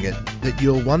using it that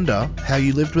you'll wonder how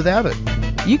you lived without it.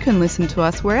 You can listen to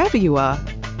us wherever you are,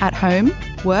 at home,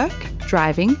 work,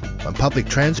 driving, on public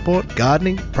transport,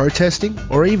 gardening, protesting,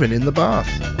 or even in the bath.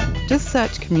 Just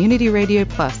search Community Radio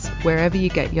Plus wherever you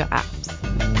get your apps.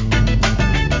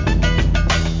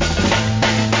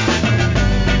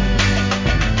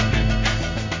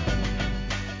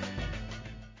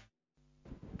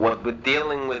 What we're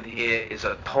dealing with here is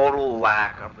a total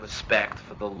lack of respect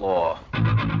for the law.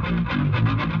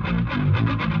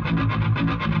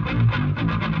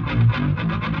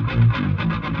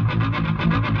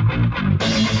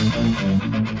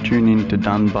 Tune in to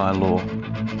Done by Law.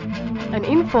 An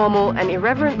informal and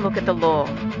irreverent look at the law.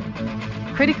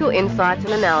 Critical insights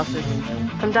and analysis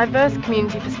from diverse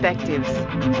community perspectives.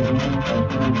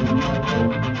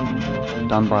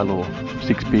 Done by Law,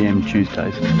 6 p.m.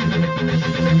 Tuesdays.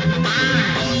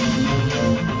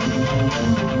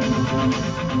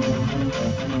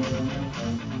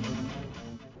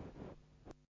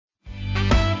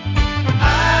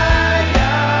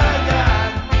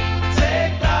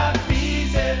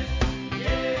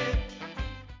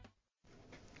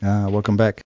 Welcome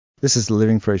back. This is the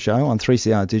Living Free Show on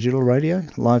 3CR Digital Radio,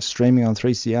 live streaming on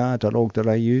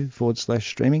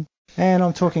 3cr.org.au/streaming. And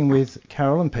I'm talking with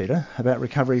Carol and Peter about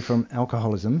recovery from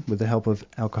alcoholism with the help of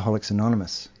Alcoholics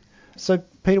Anonymous. So,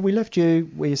 Peter, we left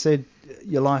you where you said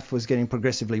your life was getting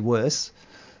progressively worse.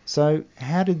 So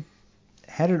how did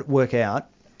it work out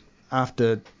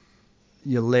after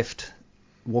you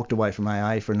walked away from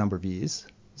AA for a number of years?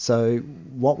 So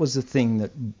what was the thing that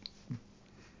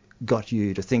got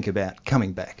you to think about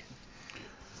coming back?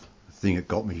 The thing that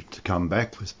got me to come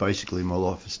back was basically my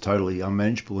life was totally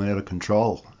unmanageable and out of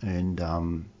control, and I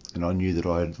knew that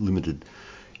I had limited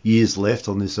years left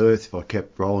on this earth if I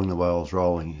kept rolling the way I was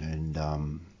rolling,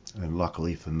 and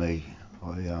luckily for me,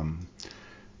 I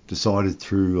decided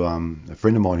through a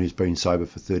friend of mine who's been sober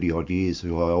for 30 odd years,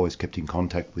 who I always kept in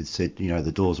contact with, said,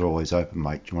 the doors are always open,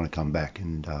 mate, do you want to come back?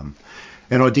 And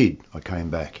I did. I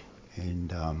came back,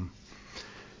 and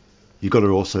you've got to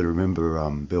also remember,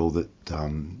 Bill, that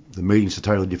the meetings are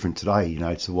totally different today,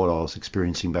 to what I was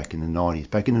experiencing back in the 90s.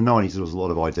 Back in the 90s, there was a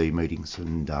lot of ID meetings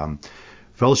and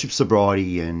fellowship,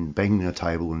 sobriety, and banging the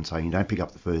table and saying, don't pick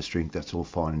up the first drink, that's all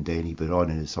fine and dandy, but I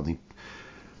needed something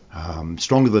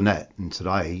stronger than that. And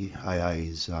today, AA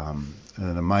is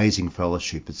an amazing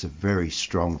fellowship. It's a very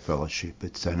strong fellowship.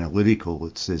 It's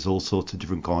analytical. There's all sorts of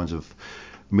different kinds of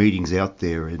meetings out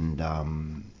there, and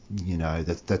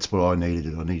that's what I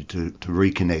needed. I needed to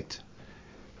reconnect,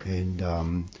 and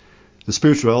the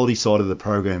spirituality side of the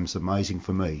program is amazing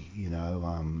for me.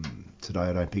 Today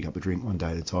I don't pick up a drink one day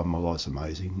at a time. My life's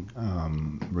amazing.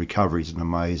 Recovery is an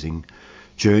amazing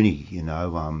journey,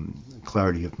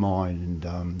 clarity of mind,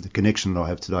 and the connection that I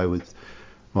have today with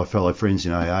my fellow friends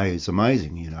in AA is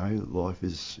amazing. Life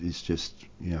is just,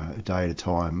 a day at a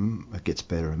time, it gets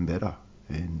better and better,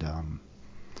 and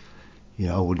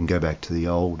I wouldn't go back to the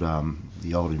old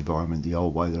environment, the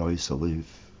old way that I used to live.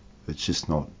 It's just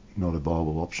not a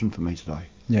viable option for me today.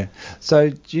 Yeah. So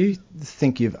do you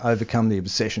think you've overcome the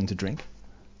obsession to drink?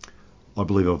 I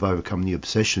believe I've overcome the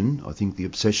obsession. I think the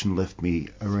obsession left me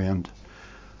around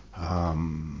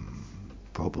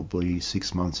probably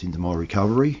 6 months into my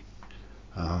recovery.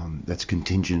 That's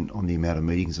contingent on the amount of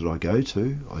meetings that I go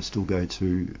to. I still go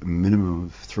to a minimum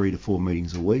of 3 to 4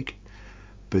 meetings a week.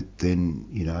 But then,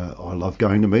 I love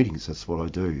going to meetings. That's what I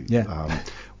do. Yeah.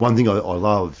 One thing I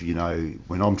love,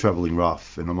 when I'm travelling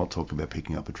rough, and I'm not talking about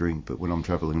picking up a drink, but when I'm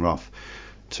travelling rough,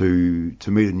 to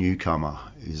meet a newcomer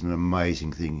is an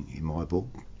amazing thing in my book.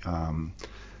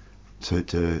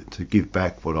 To give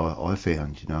back what I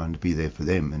found, and to be there for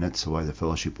them. And that's the way the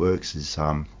fellowship works. It's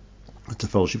a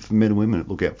fellowship for men and women that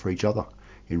look out for each other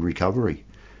in recovery.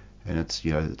 And it's,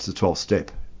 it's the 12th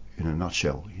step in a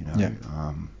nutshell, Yeah.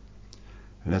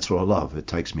 And that's what I love. It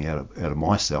takes me out of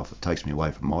myself. It takes me away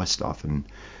from my stuff and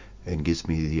gives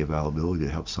me the availability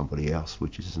to help somebody else,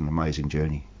 which is an amazing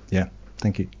journey. Yeah,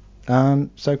 thank you.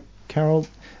 So, Carol,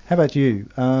 how about you?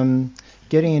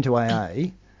 Getting into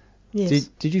AA, yes.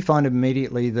 Did you find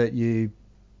immediately that you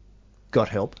got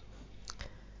help?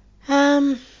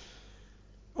 Well,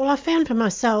 I found for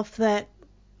myself that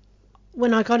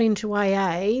when I got into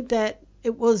AA, that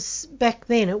it was, back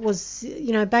then, it was,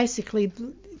 basically,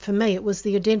 for me, it was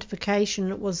the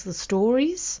identification, it was the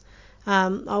stories.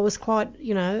 I was quite,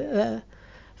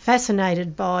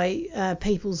 fascinated by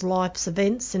people's life's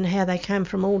events and how they came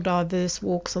from all diverse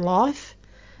walks of life.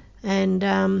 And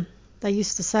they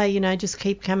used to say, just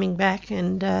keep coming back,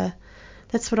 and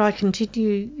that's what I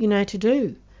continue, to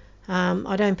do.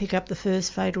 I don't pick up the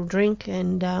first fatal drink,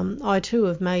 and I too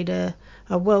have made a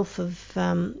wealth of,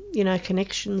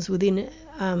 connections within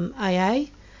AA.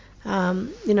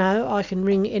 I can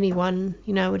ring anyone,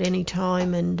 at any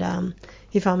time, and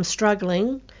if I'm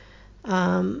struggling,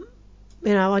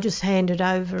 I just hand it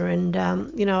over, and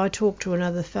I talk to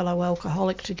another fellow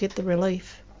alcoholic to get the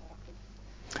relief.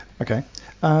 Okay.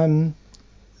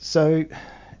 So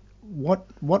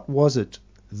what was it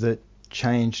that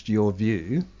changed your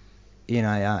view in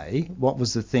AA? What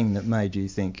was the thing that made you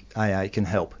think AA can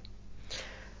help?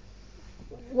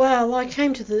 Well, I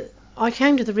came to the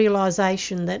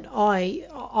realisation that I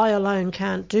alone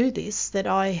can't do this, that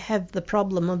I have the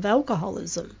problem of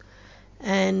alcoholism.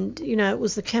 And, it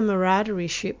was the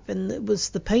camaraderie-ship, and it was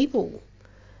the people,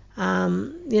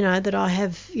 that I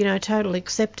have, total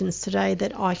acceptance today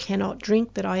that I cannot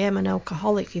drink, that I am an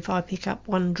alcoholic. If I pick up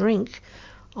one drink,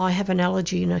 I have an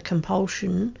allergy and a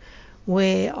compulsion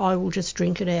where I will just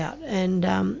drink it out.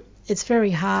 And it's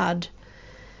very hard,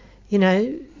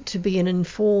 to be an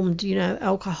informed,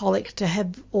 alcoholic, to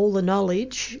have all the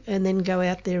knowledge and then go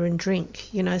out there and drink.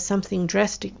 Something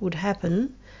drastic would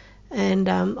happen, And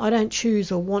I don't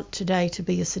choose or want today to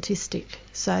be a statistic.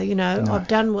 So, No. I've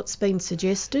done what's been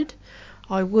suggested.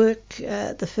 I work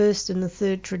the first and the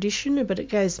third tradition, but it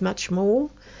goes much more.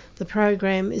 The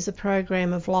program is a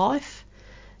program of life.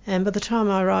 And by the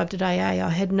time I arrived at AA, I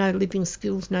had no living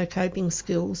skills, no coping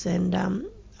skills, and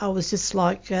I was just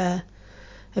like a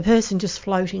person just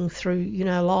floating through,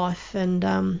 life, and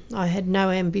I had no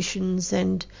ambitions.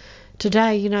 And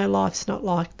today, life's not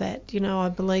like that. I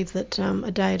believe that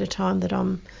a day at a time, that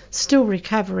I'm still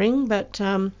recovering, but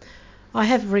I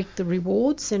have reaped the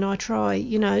rewards, and I try,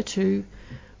 to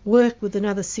work with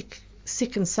another sick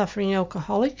and suffering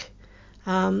alcoholic.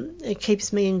 It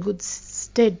keeps me in good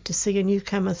stead to see a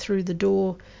newcomer through the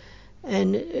door,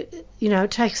 and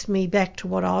it takes me back to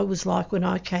what I was like when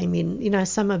I came in.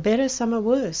 Some are better, some are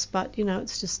worse, but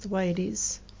it's just the way it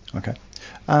is. Okay.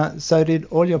 So did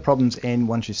all your problems end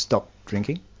once you stopped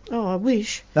drinking? Oh, I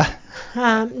wish.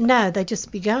 No, they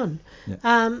just begun.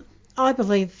 Yeah. I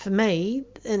believe, for me,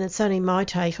 and it's only my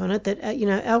take on it, that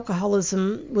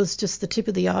alcoholism was just the tip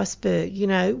of the iceberg.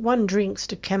 One drinks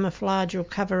to camouflage or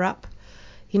cover up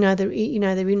their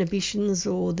inhibitions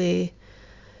or their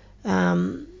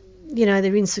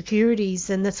their insecurities,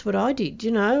 and that's what I did.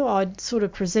 I'd sort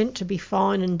of present to be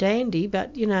fine and dandy,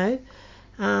 but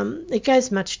it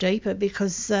goes much deeper,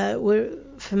 because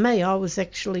for me, I was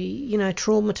actually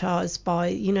traumatised by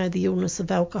the illness of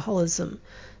alcoholism.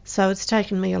 So it's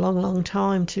taken me a long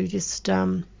time to just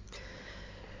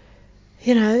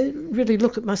really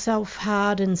look at myself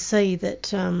hard and see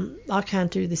that I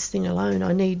can't do this thing alone.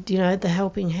 I need, the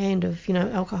helping hand of,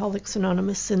 Alcoholics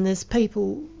Anonymous. And there's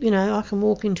people, I can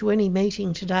walk into any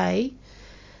meeting today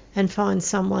and find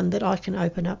someone that I can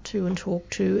open up to and talk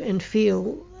to and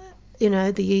feel,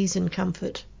 the ease and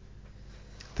comfort.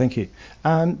 Thank you.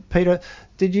 Peter,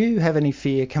 did you have any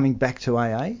fear coming back to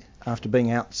AA after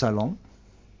being out so long?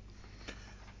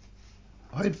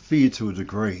 I had fear to a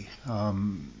degree.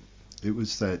 It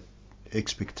was that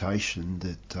expectation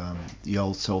that the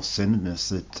old self-centeredness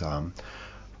that,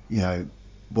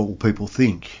 what will people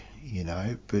think,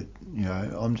 but,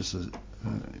 I'm just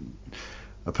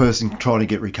a person trying to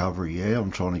get recovery,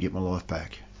 I'm trying to get my life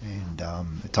back, and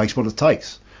it takes what it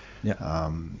takes.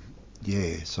 Yeah.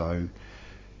 So,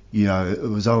 it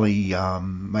was only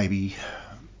maybe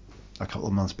a couple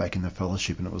of months back in the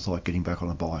fellowship, and it was like getting back on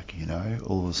a bike,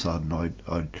 all of a sudden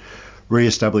I'd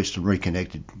re-established and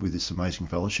reconnected with this amazing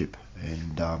fellowship.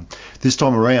 And this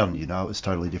time around, it was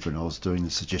totally different. I was doing the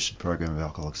suggested program of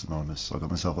Alcoholics Anonymous. I got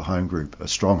myself a home group, a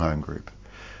strong home group,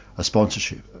 a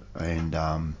sponsorship, and,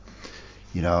 I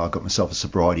got myself a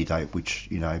sobriety date, which,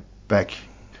 back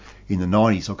in the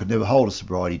 90s, I could never hold a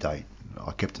sobriety date.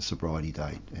 I kept a sobriety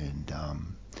date, and,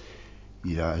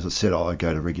 as I said, I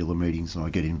go to regular meetings and I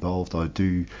get involved. I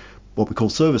do what we call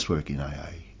service work in AA.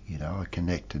 I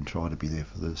connect and try to be there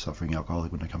for the suffering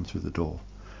alcoholic when they come through the door.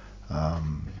 The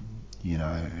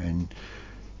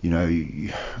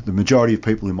majority of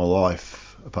people in my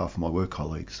life, apart from my work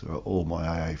colleagues, are all my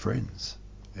AA friends.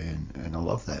 And I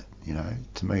love that,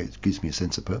 To me, it gives me a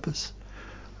sense of purpose.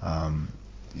 In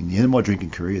the end of my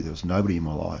drinking career, there was nobody in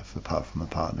my life apart from a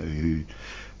partner who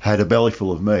had a belly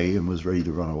full of me and was ready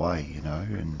to run away,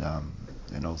 and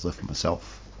I was left for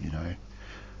myself,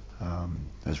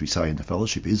 as we say in the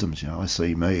fellowship isms, I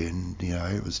see me, and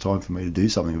it was time for me to do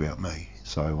something about me.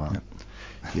 So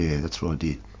that's what I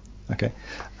did. Okay.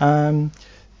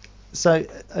 So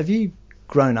have you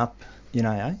grown up in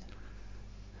AA?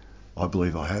 I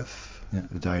believe I have. Yeah.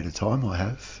 A day at a time, I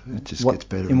have. It just gets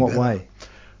better. In what better. way?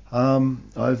 I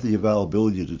have the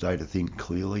availability today to think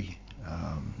clearly,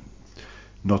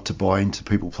 not to buy into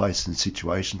people, places and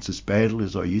situations as badly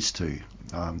as I used to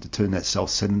turn that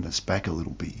self-centeredness back a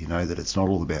little bit, that it's not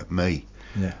all about me.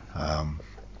 Yeah.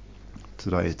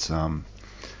 Today it's, as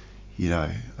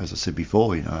I said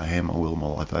before, I hand my will and my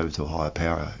life over to a higher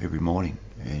power every morning,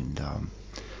 and,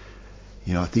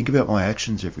 I think about my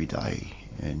actions every day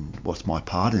and what's my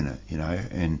part in it,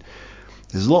 and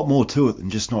there's a lot more to it than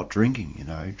just not drinking,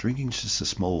 Drinking's just a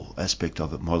small aspect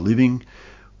of it. My living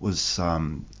was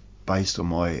based on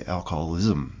my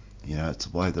alcoholism, it's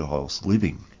the way that I was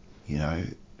living,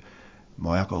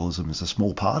 My alcoholism is a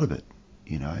small part of it,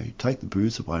 Take the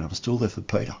booze away and I'm still left with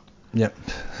Peter. Yep.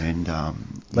 And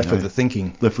left with the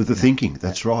thinking. Left with the thinking,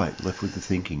 that's right, left with the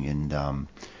thinking. And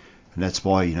that's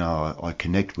why, I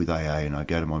connect with AA and I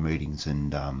go to my meetings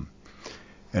and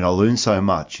I learn so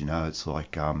much, it's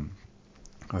like...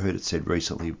 I heard it said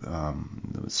recently,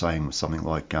 the saying was something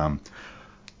like,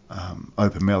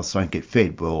 open mouths don't get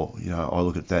fed. Well, I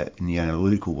look at that in the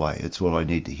analytical way. It's what I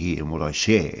need to hear and what I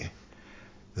share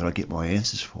that I get my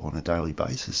answers for on a daily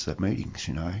basis at meetings,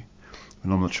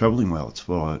 when I'm not travelling well. It's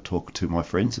what I talk to my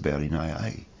friends about in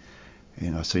AA.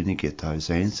 And I seem to get those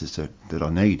answers that I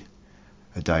need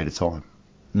a day at a time.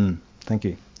 Thank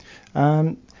you.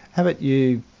 How about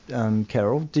you,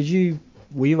 Carol?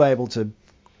 Were you able to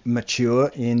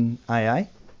mature in AA?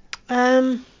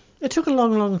 It took a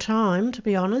long, long time, to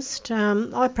be honest.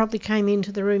 I probably came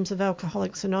into the rooms of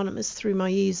Alcoholics Anonymous through my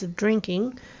years of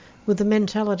drinking with the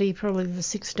mentality probably of a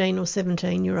 16 or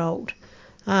 17-year-old.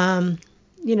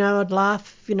 I'd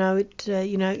laugh, at,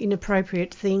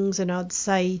 inappropriate things, and I'd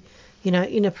say,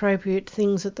 inappropriate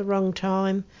things at the wrong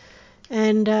time.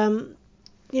 And,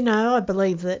 I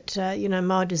believe that,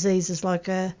 my disease is like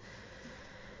a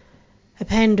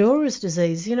Pandora's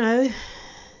disease,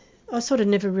 I sort of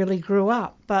never really grew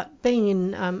up, but being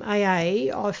in AA,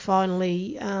 I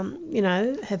finally,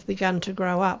 have begun to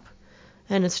grow up,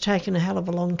 and it's taken a hell of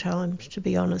a long time, to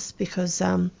be honest, because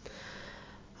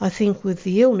I think with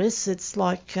the illness, it's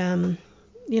like,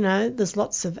 there's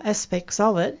lots of aspects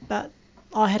of it, but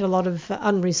I had a lot of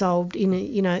unresolved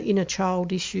inner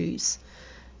child issues,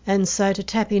 and so to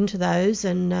tap into those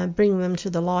and bring them to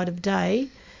the light of day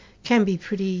can be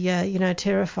pretty,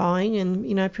 terrifying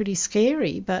and, pretty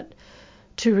scary. But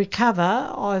to recover,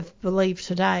 I believe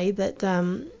today that,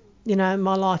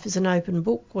 my life is an open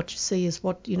book. What you see is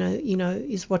what,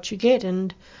 is what you get.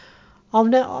 And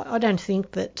I don't think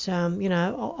that,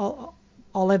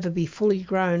 I'll ever be fully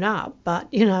grown up. But,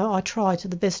 I try to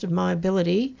the best of my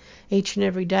ability each and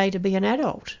every day to be an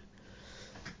adult.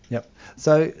 Yep.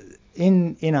 So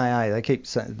in AA,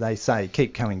 they say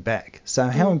keep coming back. So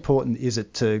how important is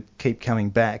it to keep coming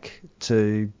back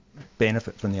to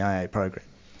benefit from the AA program?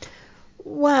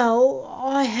 Well,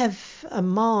 I have a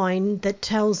mind that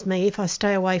tells me if I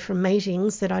stay away from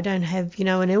meetings that I don't have,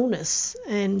 an illness.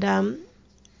 And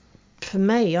for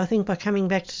me, I think by coming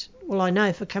back,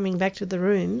 for coming back to the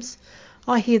rooms,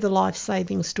 I hear the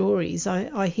life-saving stories.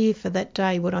 I hear for that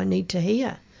day what I need to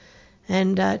hear.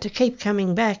 And to keep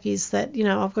coming back is that,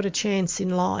 I've got a chance in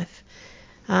life.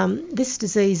 This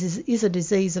disease is a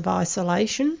disease of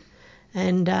isolation.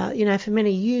 And, for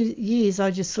many years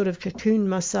I just sort of cocooned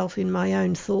myself in my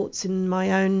own thoughts, in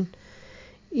my own,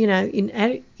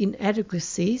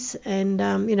 inadequacies. And,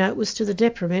 it was to the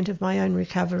detriment of my own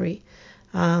recovery.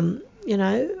 I've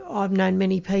known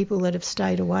many people that have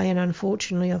stayed away, and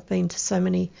unfortunately I've been to so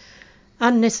many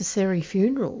unnecessary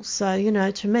funerals.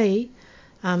 So, to me,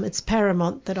 it's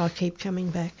paramount that I keep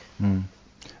coming back.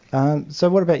 So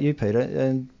what about you, Peter?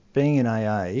 And being in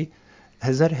AA,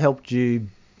 has that helped you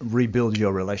rebuild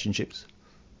your relationships?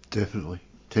 Definitely.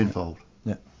 Tenfold.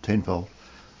 Yeah. Tenfold.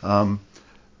 I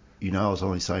was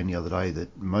only saying the other day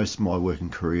that most of my working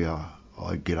career,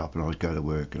 I'd get up and I'd go to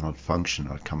work and I'd function,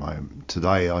 I'd come home.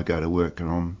 Today I go to work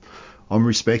and I'm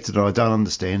respected, and I don't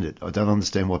understand it. I don't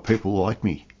understand why people like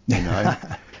me, I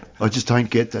just don't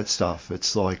get that stuff.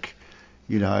 It's like,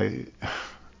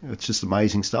 it's just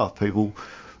amazing stuff.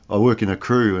 I work in a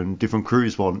crew, and different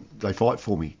crews they fight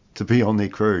for me to be on their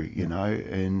crew,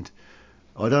 and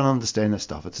I don't understand that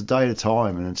stuff. It's a day at a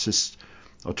time, and it's just,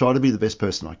 I try to be the best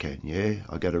person I can,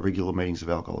 I go to regular meetings of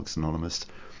Alcoholics Anonymous,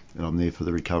 and I'm there for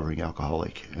the recovering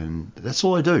alcoholic, and that's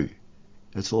all I do.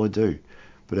 That's all I do.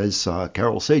 But as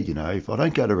Carol said, if I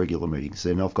don't go to regular meetings,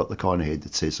 then I've got the kind of head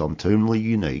that says I'm terminally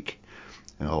unique,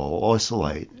 and I'll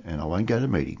isolate, and I won't go to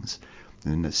meetings.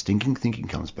 And the stinking thinking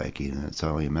comes back in, and it's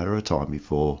only a matter of time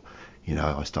before,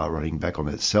 I start running back on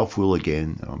that self-will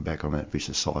again, and I'm back on that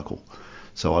vicious cycle.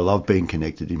 So I love being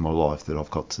connected in my life that I've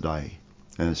got today,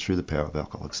 and it's through the power of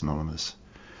Alcoholics Anonymous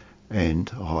and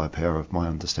a higher power of my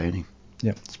understanding.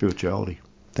 Yep. Spirituality.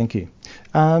 Thank you.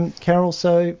 Carol,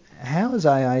 so how has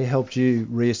AA helped you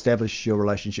re-establish your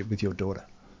relationship with your daughter?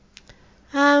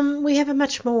 We have a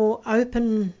much more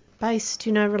open-based,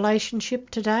 relationship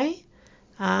today.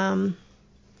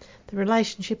 The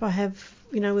relationship I have,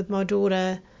 with my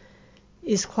daughter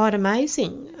is quite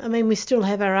amazing. I mean, we still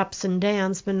have our ups and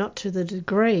downs, but not to the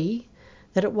degree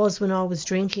that it was when I was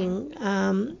drinking.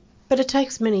 But it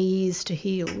takes many years to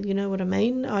heal, you know what I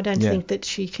mean? I don't think that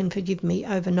she can forgive me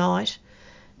overnight.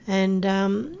 And,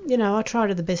 I try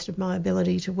to the best of my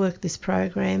ability to work this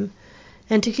program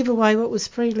and to give away what was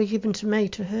freely given to me,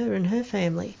 to her and her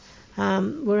family.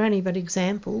 We're only but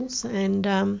examples, and,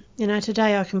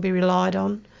 today I can be relied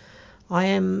on. I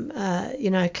am,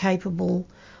 capable.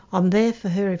 I'm there for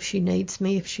her if she needs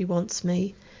me, if she wants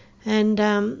me. And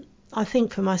I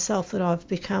think for myself that I've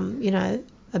become,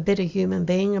 a better human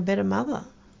being, a better mother.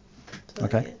 So,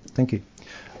 okay, thank you.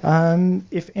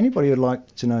 If anybody would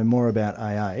like to know more about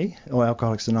AA or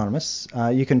Alcoholics Anonymous,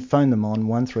 you can phone them on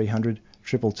 1300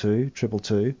 222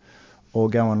 222 or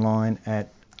go online at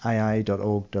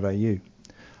aa.org.au.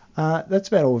 That's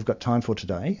about all we've got time for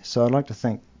today. So I'd like to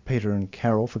thank Peter and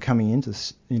Carol for coming into the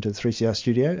 3CR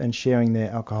studio and sharing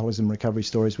their alcoholism recovery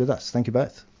stories with us. Thank you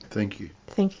both. Thank you.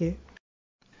 Thank you.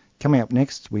 Coming up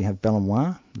next, we have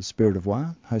Ballonwah, the Spirit of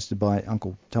Wah, hosted by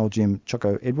Uncle Tall Jim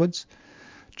Choco Edwards.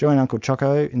 Join Uncle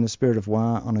Choco in the Spirit of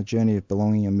Wah on a journey of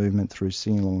belonging and movement through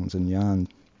sing-alongs and yarn.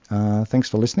 Thanks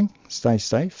for listening. Stay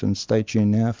safe and stay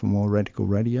tuned now for more Radical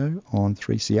Radio on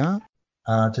 3CR.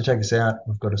 To take us out,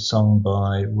 we've got a song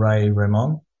by Ray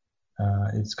Ramon.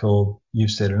 It's called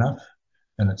You've Said Enough,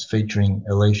 and it's featuring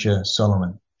Alicia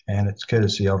Solomon, and it's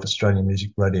courtesy of Australian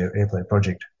Music Radio Airplay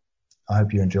Project. I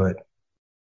hope you enjoy it.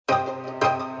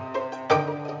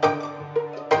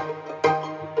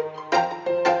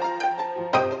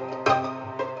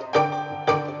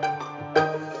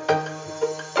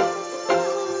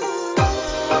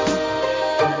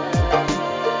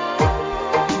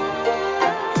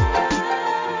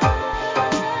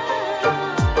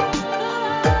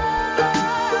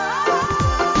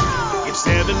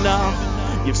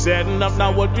 You've said enough,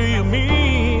 now what do you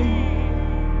mean?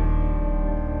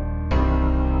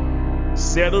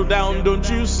 Settle down, don't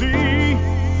you see?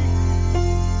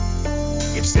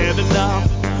 You've said enough,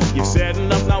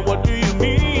 now what do you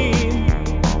mean?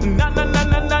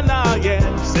 Nah,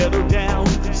 yeah. Settle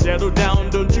down,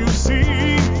 don't you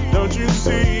see?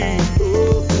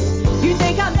 Ooh. You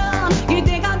think I'm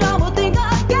done, well think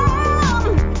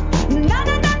again. No,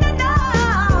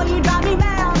 you drive me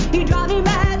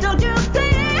mad, don't you see?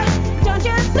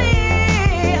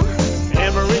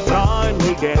 Every time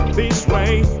you get this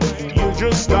way, you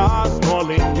just start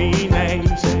calling me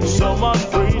names. So much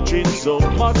preaching, so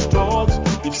much talk.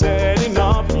 You've said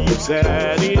enough.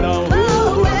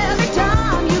 Oh, every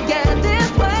time you get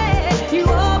this way, you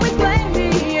always blame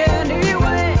me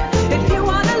anyway. If you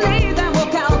wanna leave, then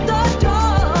walk out the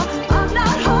door. I'm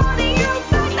not holding you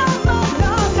back, no.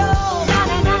 Na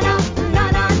na na na na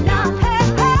na na, hey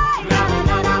hey. Na na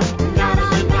na na na na na,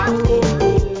 na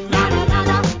na na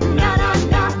na na na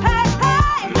na, hey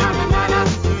hey. Na na na na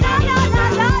na na na na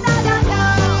na.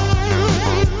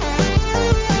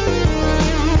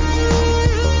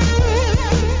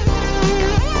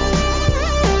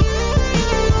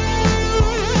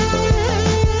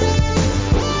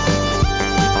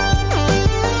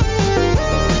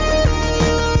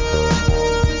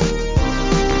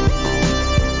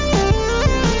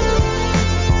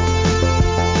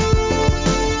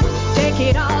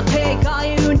 Take all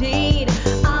you need.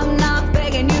 I'm not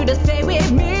begging you to stay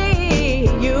with me.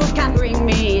 You can't bring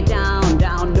me down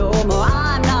no more.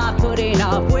 I'm not putting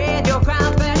up with your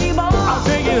crap anymore. I'll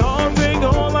take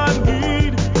all I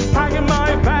need. Packing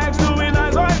my bags, doing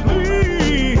as I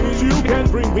please. You can't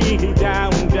bring me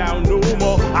down no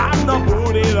more. I'm not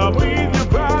putting up with your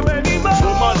crap anymore.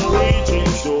 So much reaching,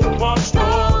 so much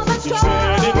talk. You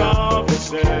said it up, you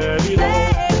said it all.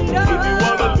 If you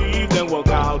wanna leave, then walk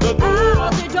out the door.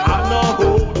 I'm not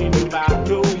holding you back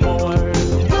no more.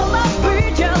 So much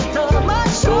preaching, so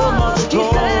much talk.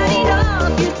 You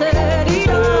said it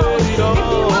all. If you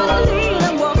wanna leave,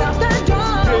 then walk out the door.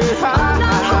 I'm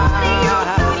not holding you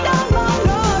back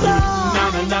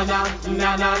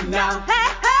no. Na. Hey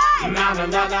hey. Na.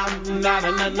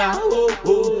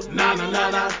 Oh. Na.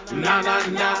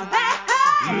 Hey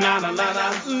hey. Na.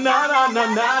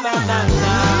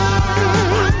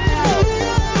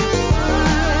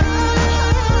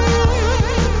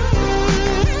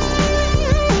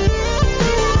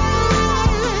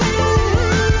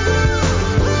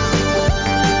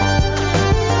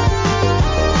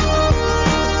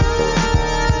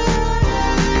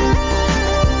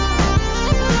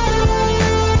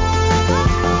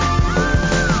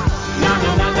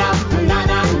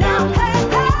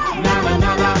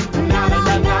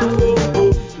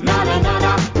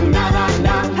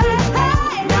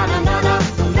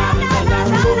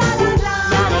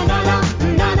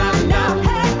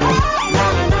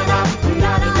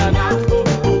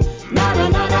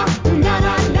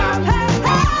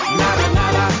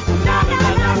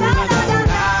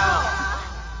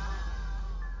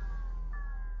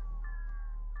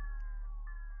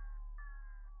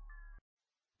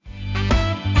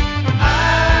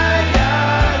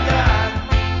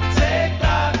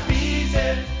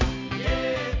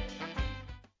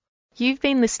 You've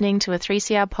been listening to a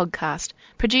 3CR podcast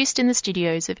produced in the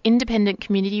studios of independent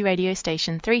community radio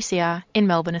station 3CR in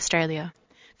Melbourne, Australia.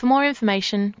 For more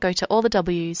information, go to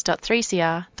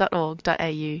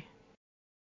allthews.3cr.org.au.